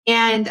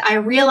 And I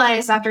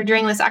realized after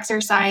doing this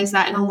exercise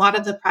that in a lot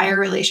of the prior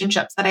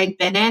relationships that I'd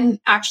been in,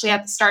 actually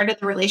at the start of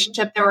the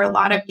relationship, there were a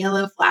lot of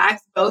yellow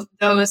flags, both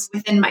those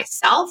within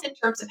myself in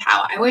terms of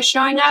how I was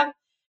showing up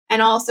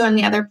and also in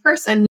the other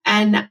person.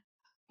 And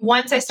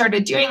once I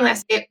started doing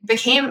this, it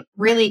became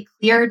really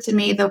clear to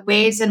me the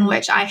ways in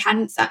which I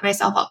hadn't set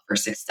myself up for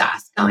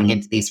success going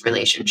into these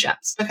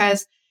relationships,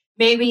 because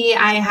maybe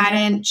I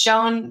hadn't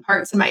shown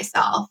parts of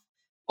myself,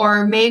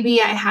 or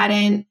maybe I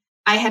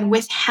had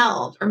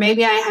withheld, or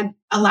maybe I had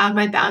allowed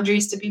my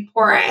boundaries to be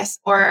porous,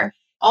 or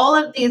all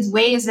of these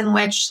ways in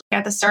which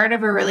at the start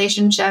of a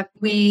relationship,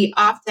 we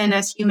often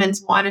as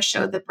humans want to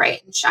show the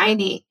bright and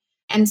shiny.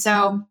 And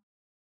so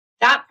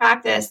that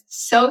practice,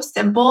 so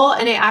simple,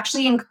 and it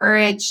actually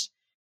encouraged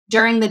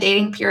during the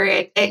dating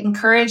period, it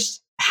encouraged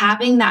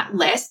having that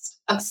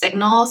list of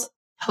signals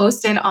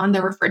posted on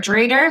the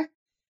refrigerator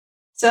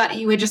so that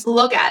you would just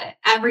look at it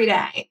every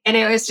day. And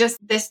it was just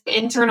this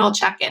internal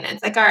check-in.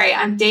 It's like, all right,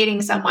 I'm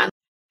dating someone.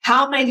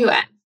 How am I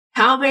doing?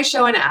 How am I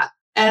showing up?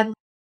 And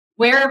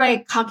where have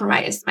I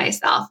compromised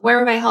myself? Where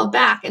have I held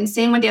back? And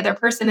same with the other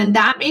person. And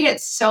that made it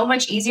so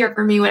much easier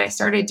for me when I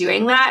started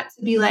doing that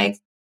to be like,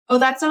 oh,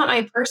 that's not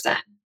my person.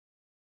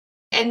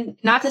 And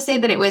not to say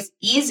that it was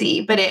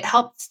easy, but it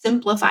helped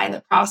simplify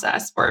the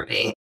process for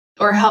me,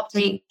 or helped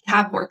me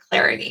have more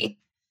clarity.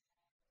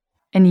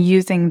 And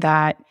using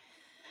that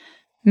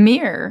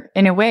mirror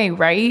in a way,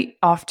 right?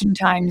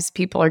 Oftentimes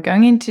people are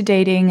going into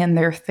dating and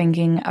they're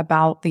thinking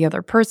about the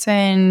other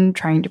person,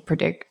 trying to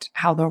predict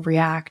how they'll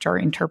react or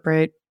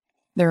interpret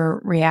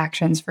their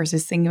reactions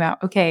versus thinking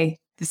about, okay,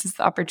 this is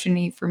the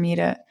opportunity for me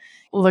to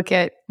look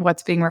at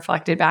what's being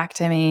reflected back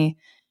to me,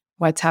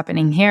 what's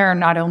happening here.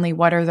 Not only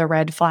what are the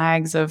red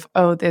flags of,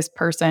 oh, this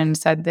person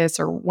said this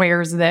or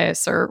wears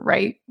this, or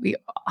right. We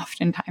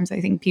oftentimes,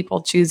 I think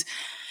people choose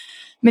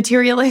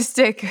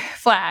materialistic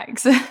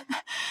flags.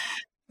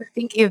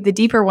 Thinking of the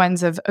deeper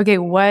ones of, okay,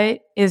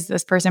 what is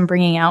this person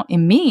bringing out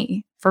in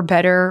me for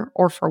better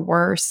or for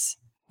worse?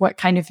 What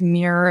kind of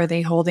mirror are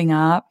they holding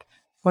up?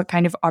 What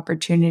kind of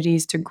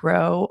opportunities to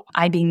grow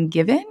I being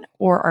given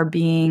or are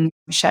being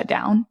shut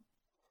down?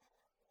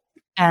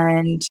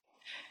 And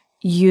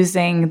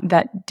using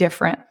that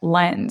different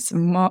lens, a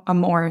more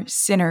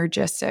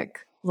synergistic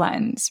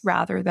lens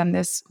rather than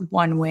this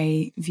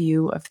one-way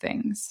view of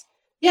things.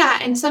 Yeah.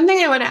 And something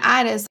I want to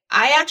add is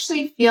I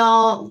actually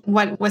feel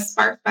what was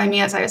sparked by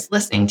me as I was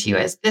listening to you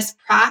is this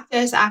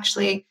practice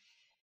actually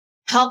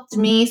helped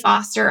me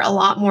foster a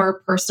lot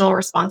more personal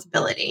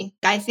responsibility.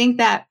 I think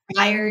that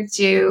prior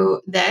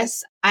to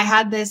this, I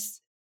had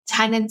this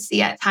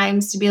tendency at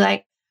times to be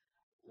like,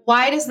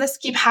 why does this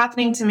keep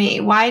happening to me?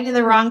 Why do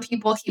the wrong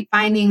people keep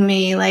finding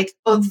me? Like,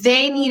 oh,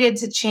 they needed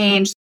to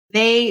change.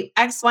 They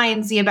X, Y,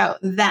 and Z about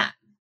them.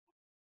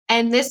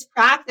 And this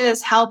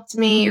practice helped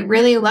me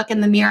really look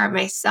in the mirror at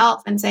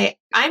myself and say,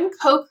 I'm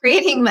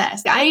co-creating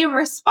this. I am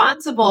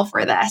responsible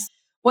for this.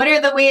 What are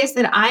the ways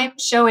that I'm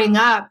showing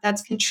up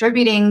that's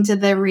contributing to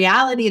the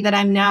reality that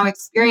I'm now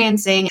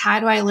experiencing? How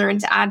do I learn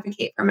to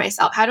advocate for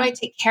myself? How do I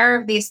take care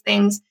of these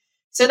things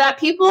so that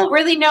people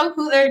really know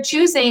who they're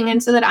choosing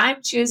and so that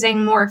I'm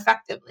choosing more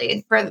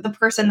effectively for the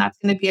person that's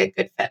going to be a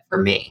good fit for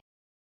me?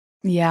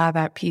 Yeah,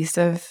 that piece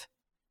of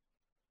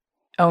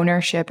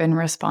ownership and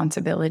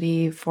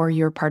responsibility for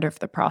your part of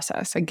the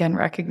process. Again,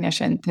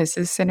 recognition, this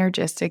is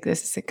synergistic.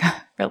 This is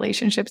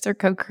relationships are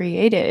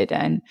co-created.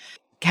 And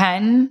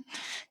can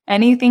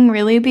anything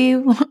really be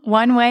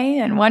one way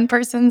and one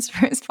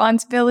person's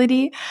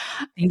responsibility?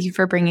 Thank you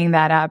for bringing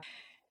that up.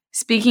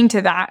 Speaking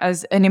to that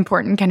as an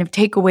important kind of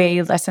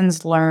takeaway,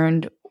 lessons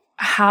learned,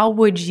 how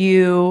would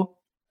you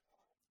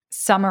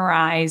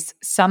summarize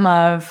some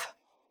of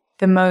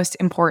the most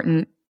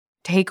important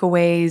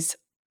takeaways,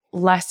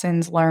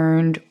 lessons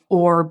learned,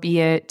 or be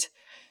it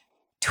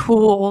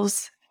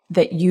tools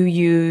that you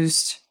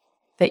used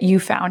that you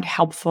found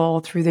helpful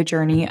through the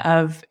journey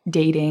of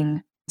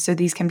dating? So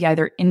these can be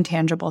either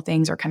intangible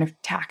things or kind of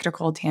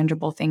tactical,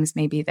 tangible things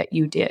maybe that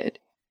you did.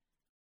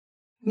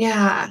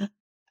 Yeah.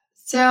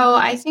 So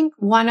I think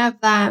one of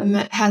them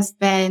has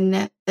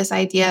been this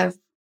idea of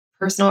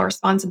personal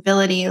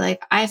responsibility.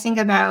 Like I think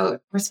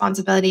about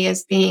responsibility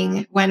as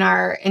being when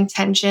our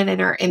intention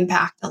and our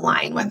impact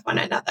align with one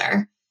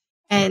another.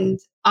 And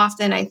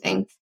often I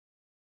think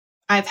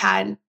I've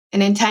had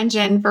an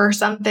intention for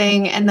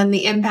something and then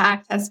the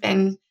impact has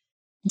been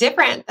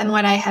different than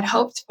what I had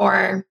hoped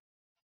for.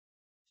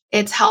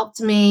 It's helped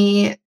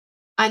me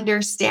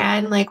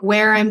understand like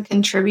where I'm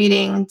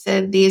contributing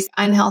to these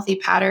unhealthy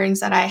patterns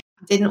that I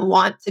didn't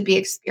want to be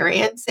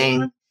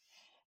experiencing.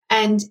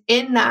 And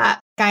in that,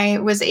 I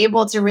was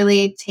able to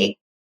really take,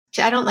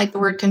 I don't like the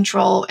word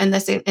control in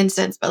this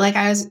instance, but like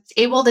I was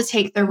able to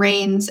take the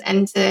reins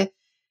and to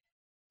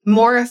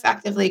more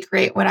effectively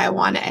create what I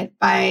wanted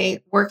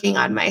by working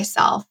on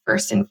myself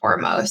first and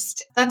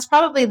foremost. That's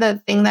probably the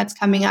thing that's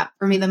coming up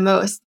for me the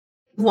most.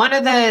 One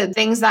of the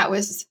things that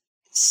was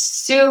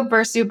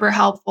super, super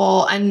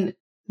helpful, and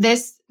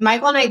this,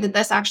 Michael and I did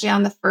this actually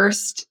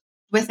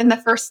within the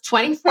first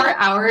 24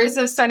 hours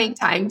of spending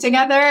time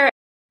together.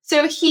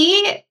 So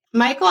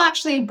Michael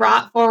actually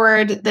brought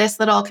forward this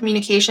little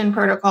communication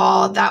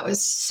protocol that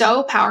was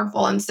so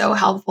powerful and so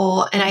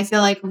helpful. And I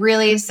feel like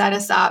really set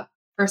us up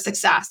for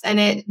success.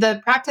 And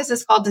the practice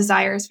is called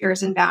Desires,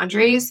 Fears, and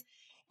Boundaries.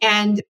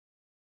 And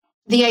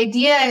the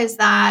idea is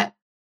that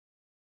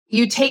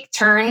you take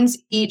turns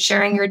each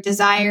sharing your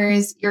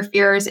desires, your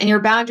fears, and your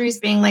boundaries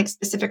being like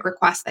specific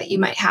requests that you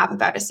might have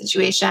about a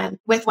situation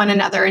with one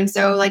another. And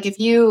so like if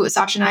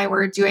Sasha and I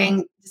were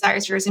doing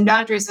desires, fears, and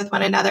boundaries with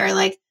one another,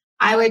 like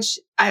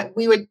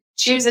we would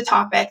choose a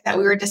topic that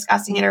we were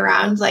discussing it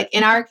around. Like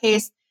in our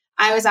case,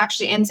 I was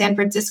actually in San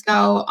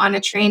Francisco on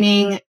a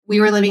training. We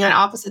were living on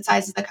opposite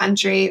sides of the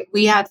country.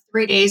 We had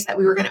 3 days that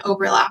we were going to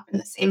overlap in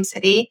the same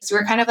city. So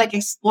we were kind of like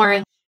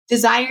exploring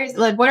desires,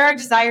 like what are our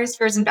desires,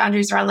 fears, and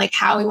boundaries around like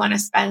how we want to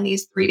spend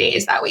these 3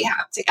 days that we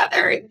have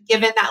together.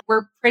 Given that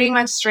we're pretty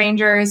much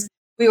strangers,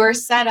 we were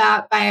set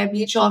up by a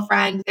mutual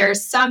friend.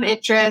 There's some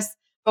interest,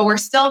 but we're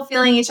still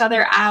feeling each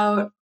other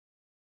out.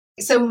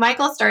 So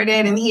Michael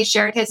started and he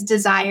shared his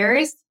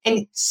desires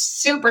and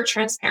super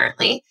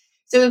transparently.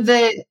 So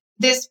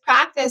this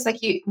practice,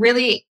 like you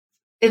really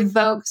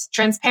evokes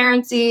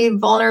transparency,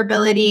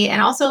 vulnerability,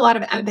 and also a lot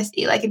of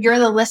empathy. Like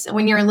if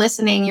when you're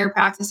listening, you're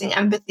practicing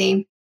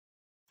empathy.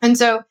 And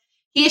so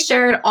he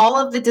shared all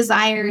of the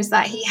desires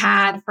that he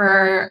had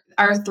for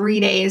our 3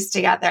 days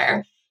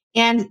together.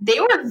 And they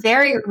were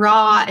very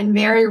raw and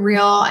very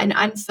real and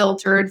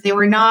unfiltered. They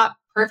were not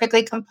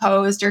perfectly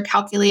composed or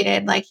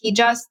calculated. Like he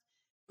just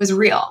was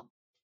real.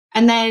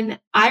 And then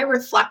I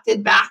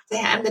reflected back to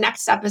him. The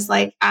next step is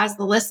like, as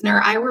the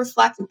listener, I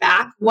reflect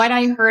back what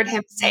I heard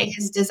him say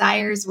his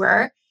desires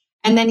were.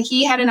 And then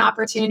he had an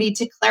opportunity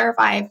to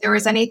clarify if there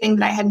was anything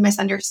that I had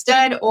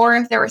misunderstood or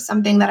if there was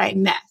something that I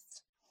missed.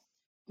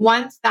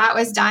 Once that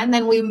was done,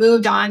 then we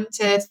moved on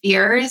to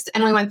fears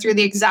and we went through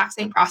the exact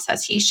same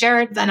process he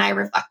shared. Then I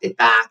reflected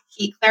back.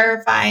 He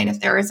clarified if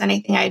there was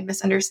anything I had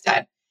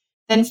misunderstood.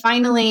 Then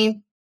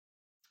finally,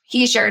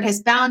 he shared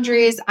his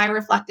boundaries. I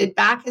reflected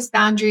back his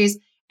boundaries.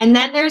 And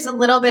then there's a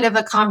little bit of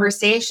a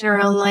conversation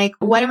around like,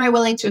 what am I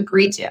willing to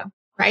agree to?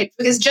 Right?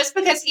 Because just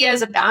because he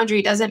has a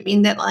boundary doesn't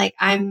mean that like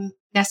I'm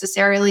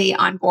necessarily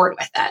on board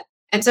with it.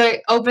 And so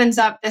it opens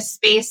up the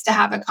space to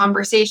have a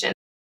conversation.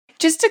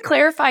 Just to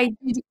clarify,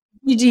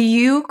 do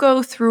you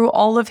go through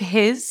all of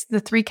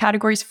the 3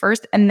 categories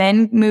first and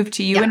then move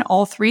to you in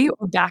all 3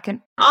 or back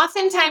in?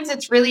 Oftentimes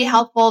it's really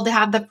helpful to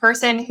have the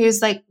person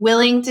who's like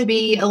willing to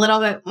be a little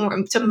bit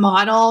more to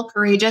model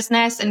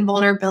courageousness and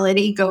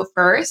vulnerability go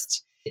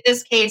first. In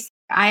this case,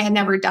 I had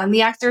never done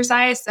the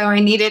exercise, so I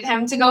needed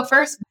him to go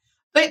first.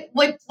 But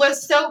what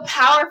was so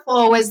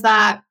powerful was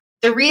that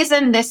the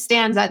reason this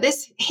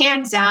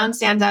hands down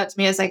stands out to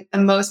me as like the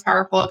most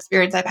powerful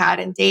experience I've had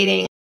in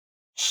dating.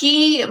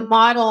 He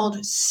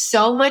modeled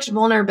so much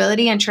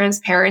vulnerability and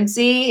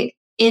transparency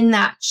in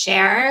that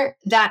share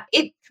that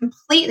it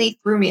completely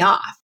threw me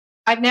off.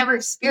 I've never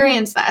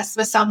experienced this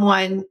with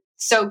someone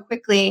so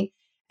quickly.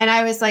 And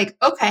I was like,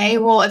 okay,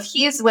 well, if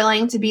he's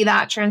willing to be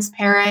that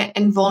transparent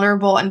and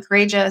vulnerable and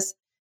courageous,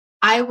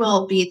 I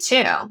will be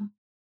too.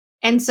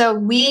 And so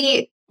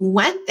we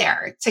went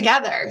there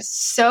together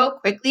so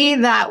quickly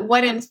that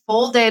what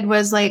unfolded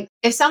was like,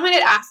 if someone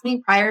had asked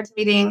me prior to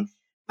meeting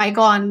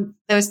Michael on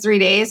those 3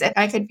 days, if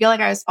I could feel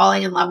like I was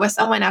falling in love with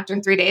someone after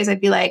 3 days, I'd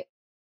be like,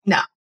 no.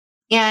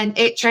 And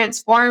it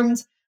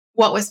transformed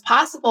what was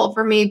possible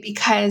for me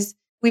because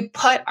we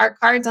put our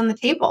cards on the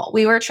table.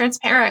 We were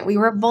transparent. We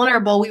were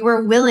vulnerable. We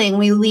were willing.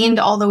 We leaned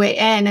all the way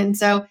in. And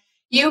so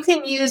you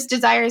can use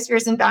desires,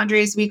 fears, and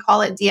boundaries. We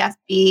call it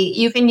DFB.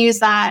 You can use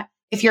that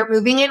if you're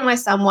moving in with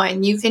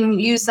someone. You can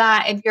use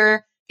that if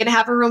you're going to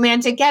have a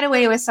romantic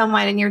getaway with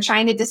someone and you're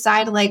trying to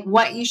decide like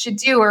what you should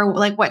do or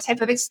like what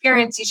type of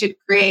experience you should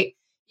create.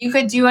 You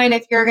could do it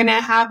if you're going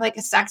to have like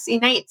a sexy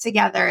night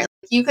together.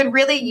 You could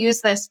really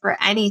use this for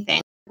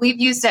anything. We've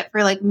used it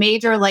for like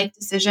major life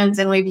decisions,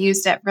 and we've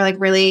used it for like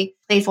really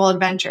playful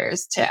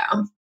adventures too.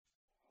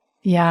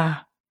 Yeah.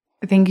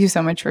 Thank you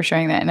so much for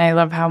sharing that. And I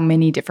love how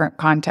many different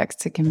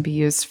contexts it can be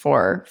used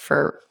for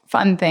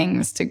fun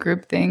things, to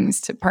group things,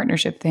 to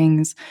partnership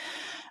things.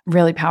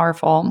 Really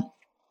powerful.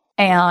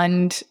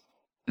 And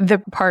the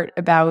part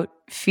about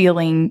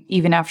feeling,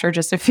 even after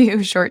just a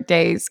few short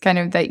days, kind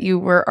of that you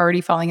were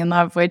already falling in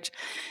love, which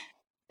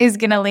is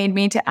going to lead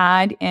me to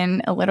add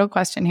in a little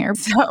question here.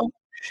 So,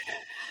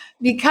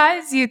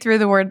 because you threw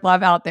the word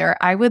love out there,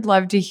 I would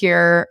love to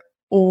hear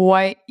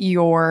what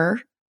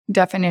your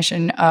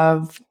definition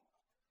of,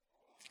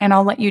 and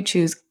I'll let you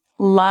choose,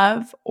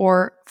 love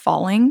or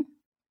falling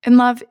in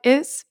love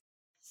is.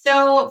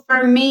 So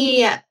for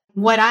me,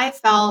 what I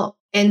felt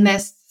in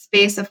this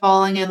space of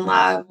falling in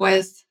love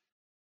was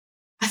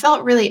I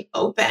felt really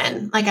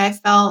open. Like I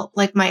felt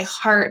like my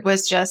heart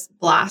was just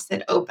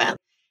blasted open.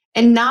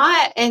 And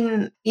not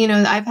in,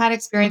 I've had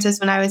experiences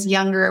when I was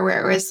younger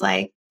where it was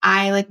like,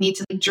 I like need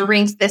to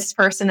drink this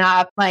person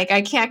up. Like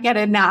I can't get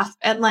enough.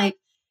 And like,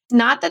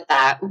 not that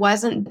that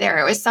wasn't there.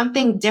 It was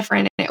something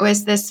different. It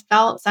was this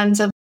felt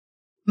sense of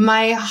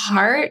my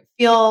heart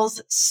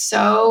feels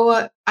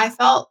so, I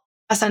felt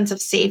a sense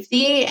of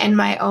safety in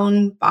my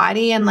own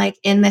body. And like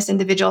in this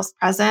individual's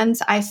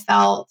presence, I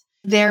felt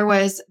there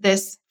was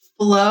this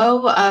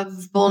flow of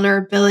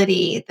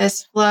vulnerability,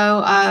 this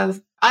flow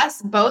of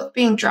us both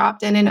being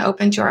dropped in and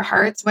open to our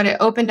hearts. What it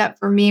opened up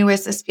for me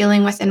was this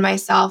feeling within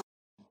myself.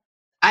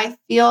 I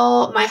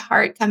feel my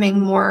heart coming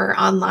more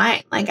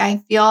online. Like I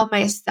feel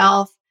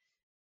myself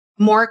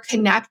more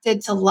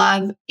connected to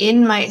love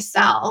in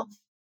myself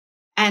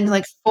and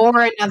like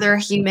for another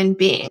human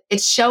being.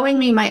 It's showing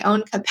me my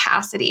own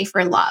capacity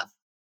for love.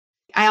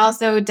 I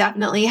also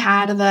definitely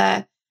had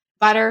the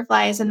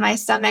butterflies in my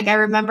stomach. I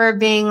remember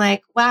being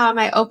like, wow, am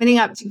I opening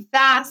up too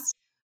fast?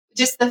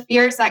 Just the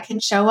fears that can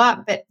show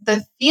up. But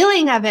the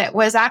feeling of it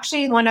was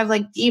actually one of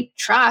like deep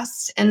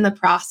trust in the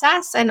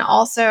process and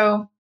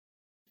also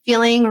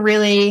feeling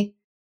really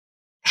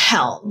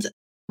held.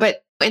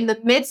 But in the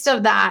midst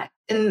of that,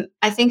 and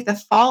I think the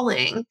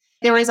falling,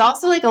 there was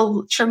also like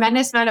a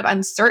tremendous amount of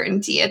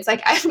uncertainty. It's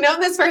like, I've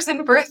known this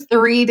person for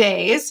 3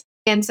 days.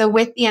 And so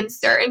with the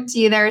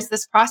uncertainty, there's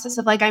this process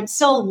of like, I'm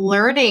still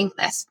learning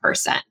this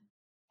person.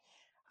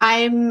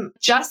 I'm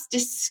just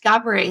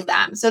discovering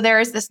them. So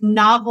there's this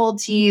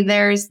novelty,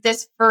 there's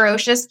this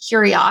ferocious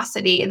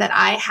curiosity that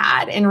I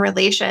had in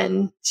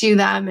relation to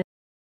them.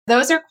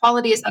 Those are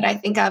qualities that I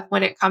think of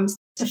when it comes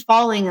to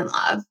falling in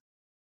love.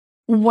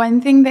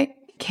 One thing that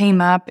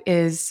came up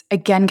is,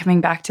 again,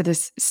 coming back to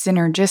this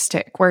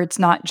synergistic, where it's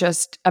not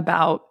just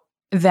about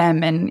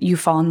them and you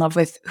fall in love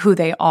with who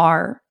they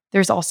are.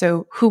 There's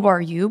also, who are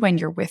you when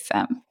you're with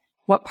them?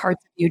 What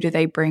parts of you do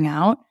they bring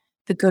out?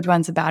 The good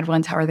ones, the bad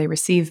ones, how are they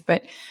received?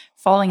 But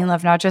falling in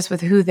love, not just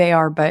with who they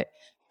are, but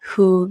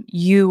who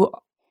you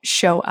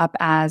show up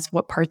as,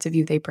 what parts of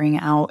you they bring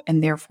out,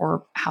 and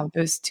therefore how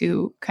those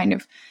two kind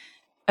of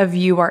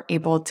you are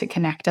able to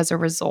connect as a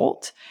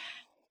result.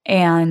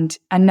 And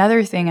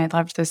another thing, I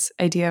loved this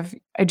idea of,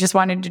 I just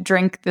wanted to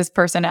drink this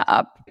person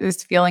up,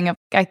 this feeling of,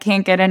 I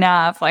can't get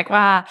enough, like,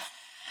 wow.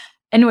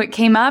 And what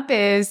came up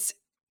is,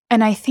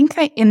 and I think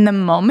that in the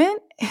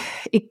moment,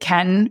 it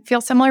can feel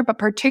similar, but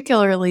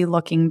particularly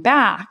looking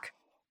back,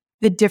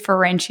 the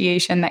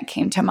differentiation that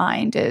came to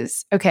mind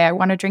is, okay, I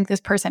want to drink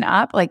this person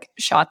up, like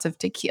shots of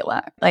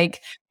tequila.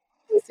 Like,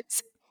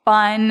 it's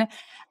fun.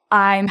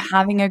 I'm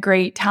having a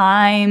great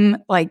time.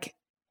 Like,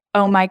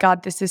 oh my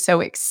God, this is so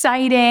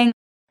exciting.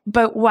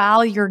 But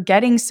while you're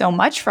getting so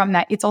much from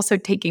that, it's also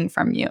taking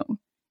from you.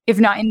 If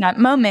not in that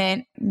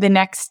moment, the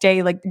next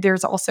day, like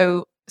there's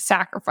also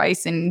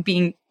sacrifice and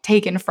being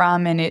taken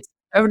from, and it's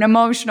an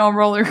emotional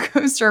roller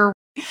coaster.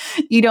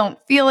 You don't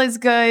feel as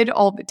good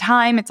all the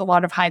time. It's a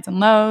lot of highs and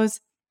lows.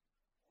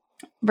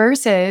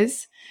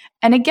 Versus,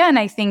 and again,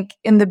 I think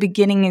in the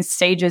beginning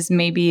stages,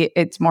 maybe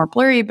it's more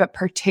blurry, but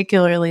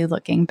particularly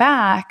looking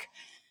back,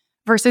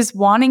 versus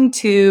wanting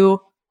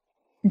to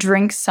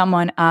drink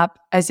someone up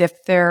as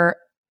if they're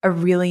a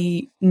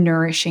really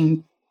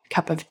nourishing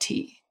cup of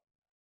tea.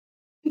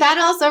 That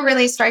also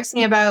really strikes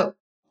me about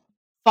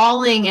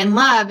falling in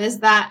love is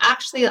that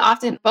actually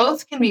often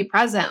both can be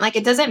present. Like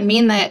it doesn't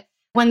mean that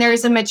when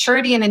there's a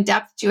maturity and a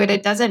depth to it,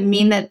 it doesn't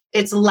mean that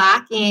it's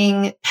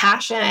lacking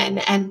passion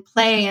and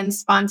play and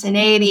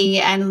spontaneity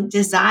and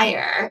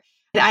desire.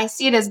 I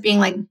see it as being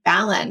like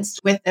balanced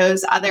with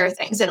those other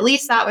things. At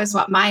least that was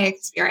what my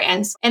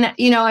experience. And,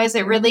 as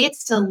it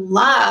relates to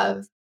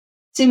love,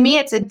 to me,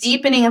 it's a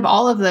deepening of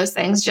all of those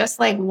things, just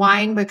like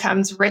wine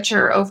becomes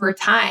richer over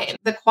time.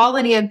 The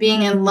quality of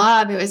being in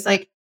love, it was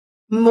like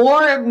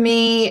more of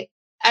me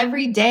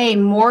every day,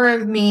 more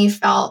of me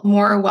felt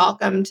more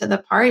welcome to the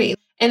party.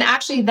 And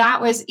actually,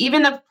 that was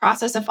even the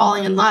process of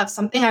falling in love.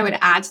 Something I would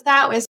add to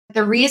that was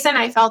The reason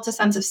I felt a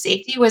sense of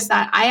safety was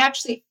that I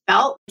actually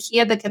felt he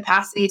had the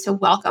capacity to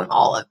welcome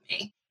all of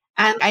me.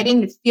 And I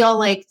didn't feel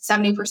like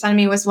 70% of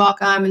me was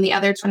welcome and the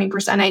other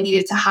 20% I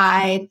needed to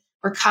hide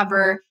or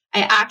cover.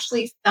 I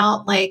actually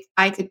felt like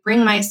I could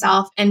bring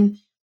myself. And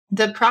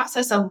the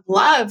process of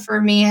love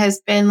for me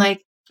has been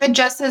like, it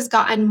just has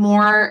gotten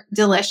more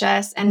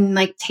delicious and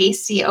like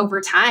tasty over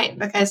time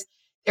because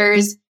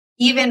there's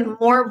even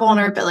more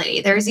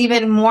vulnerability. There's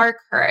even more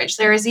courage.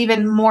 There is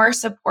even more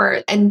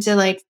support and to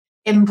like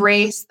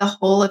embrace the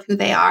whole of who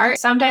they are.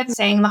 Sometimes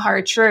saying the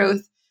hard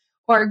truth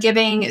or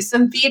giving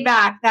some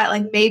feedback that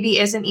like maybe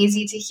isn't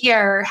easy to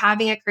hear, or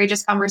having a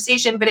courageous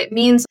conversation, but it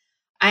means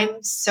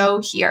I'm so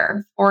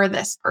here for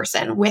this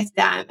person with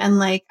them. And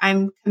like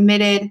I'm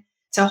committed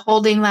to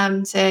holding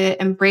them,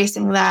 to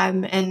embracing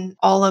them in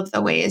all of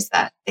the ways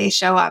that they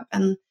show up.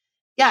 And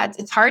yeah,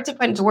 it's hard to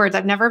put into words.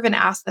 I've never been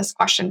asked this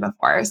question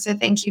before. So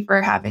thank you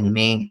for having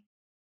me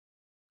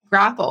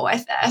grapple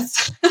with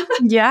this.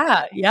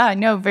 Yeah.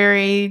 No,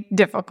 very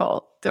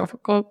difficult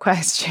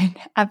question.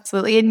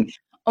 Absolutely. And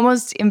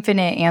almost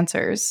infinite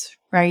answers,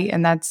 right?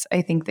 And that's,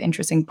 I think, the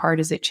interesting part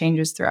is it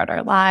changes throughout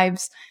our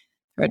lives,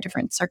 throughout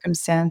different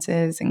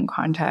circumstances and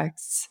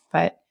contexts,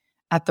 but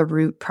at the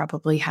root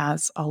probably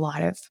has a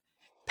lot of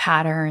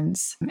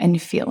patterns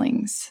and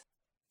feelings.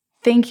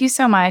 Thank you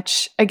so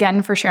much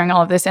again for sharing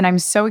all of this. And I'm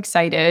so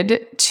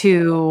excited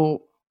to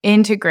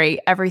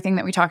integrate everything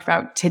that we talked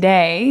about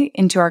today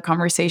into our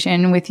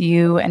conversation with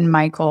you and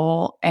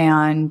Michael.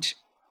 And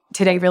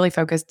today really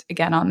focused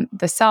again on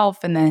the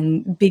self and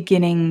then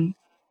beginning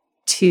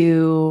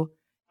to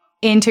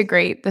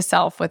integrate the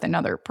self with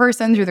another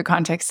person through the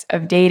context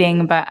of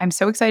dating. But I'm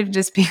so excited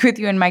to speak with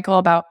you and Michael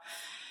about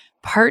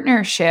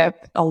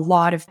partnership. A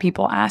lot of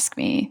people ask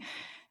me,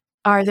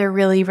 are there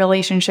really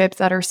relationships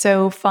that are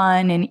so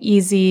fun and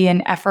easy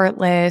and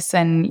effortless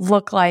and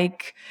look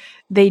like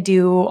they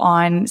do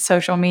on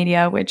social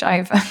media, which I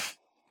have a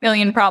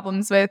million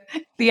problems with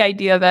the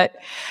idea that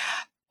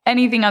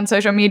anything on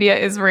social media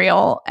is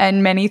real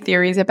and many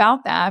theories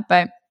about that.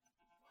 But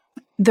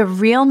the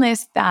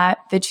realness that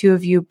the two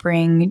of you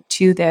bring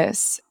to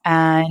this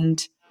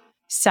and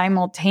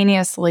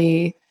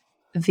simultaneously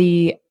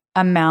the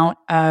amount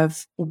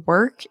of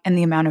work and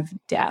the amount of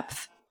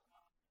depth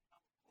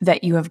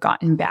that you have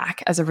gotten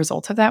back as a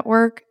result of that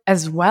work,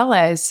 as well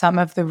as some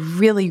of the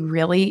really,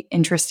 really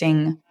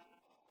interesting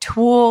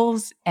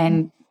tools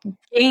and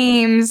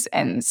games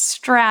and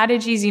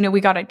strategies.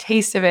 We got a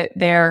taste of it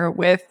there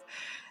with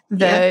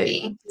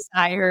the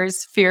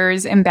desires,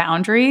 fears, and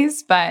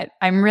boundaries. But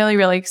I'm really,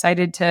 really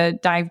excited to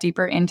dive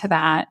deeper into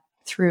that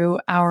through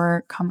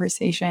our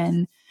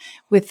conversation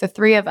with the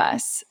three of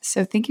us.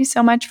 So thank you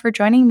so much for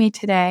joining me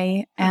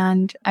today.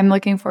 And I'm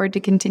looking forward to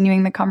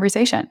continuing the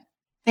conversation.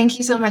 Thank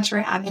you so much for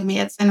having me.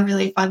 It's been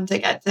really fun to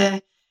get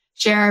to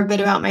share a bit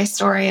about my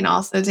story and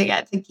also to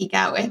get to geek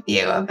out with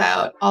you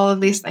about all of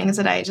these things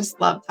that I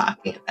just love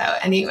talking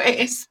about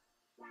anyways.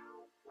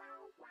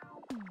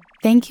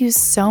 Thank you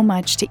so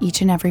much to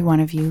each and every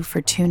one of you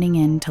for tuning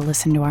in to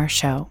listen to our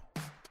show.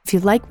 If you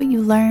like what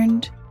you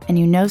learned and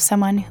you know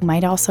someone who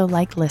might also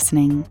like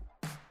listening,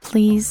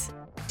 please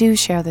do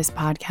share this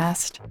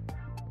podcast.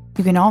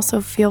 You can also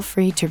feel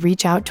free to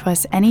reach out to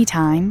us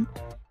anytime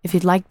if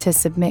you'd like to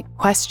submit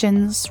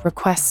questions,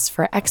 requests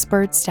for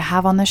experts to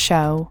have on the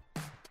show,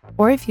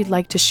 or if you'd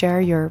like to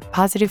share your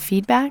positive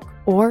feedback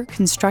or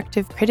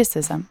constructive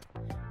criticism.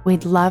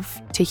 We'd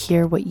love to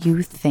hear what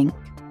you think.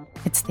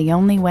 It's the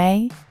only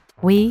way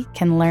we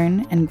can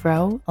learn and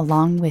grow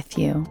along with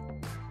you.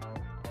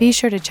 Be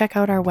sure to check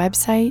out our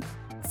website,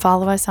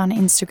 follow us on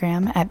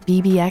Instagram at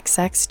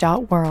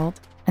bbxx.world,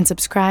 and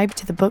subscribe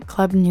to the Book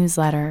Club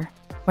newsletter,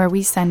 where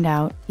we send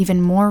out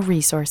even more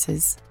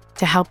resources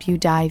to help you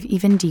dive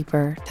even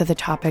deeper to the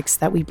topics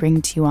that we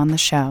bring to you on the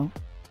show.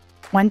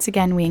 Once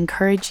again, we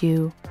encourage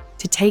you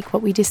to take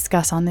what we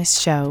discuss on this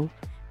show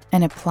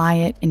and apply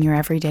it in your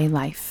everyday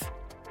life.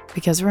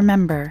 Because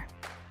remember,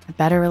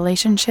 better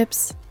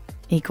relationships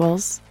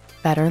equals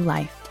better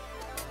life.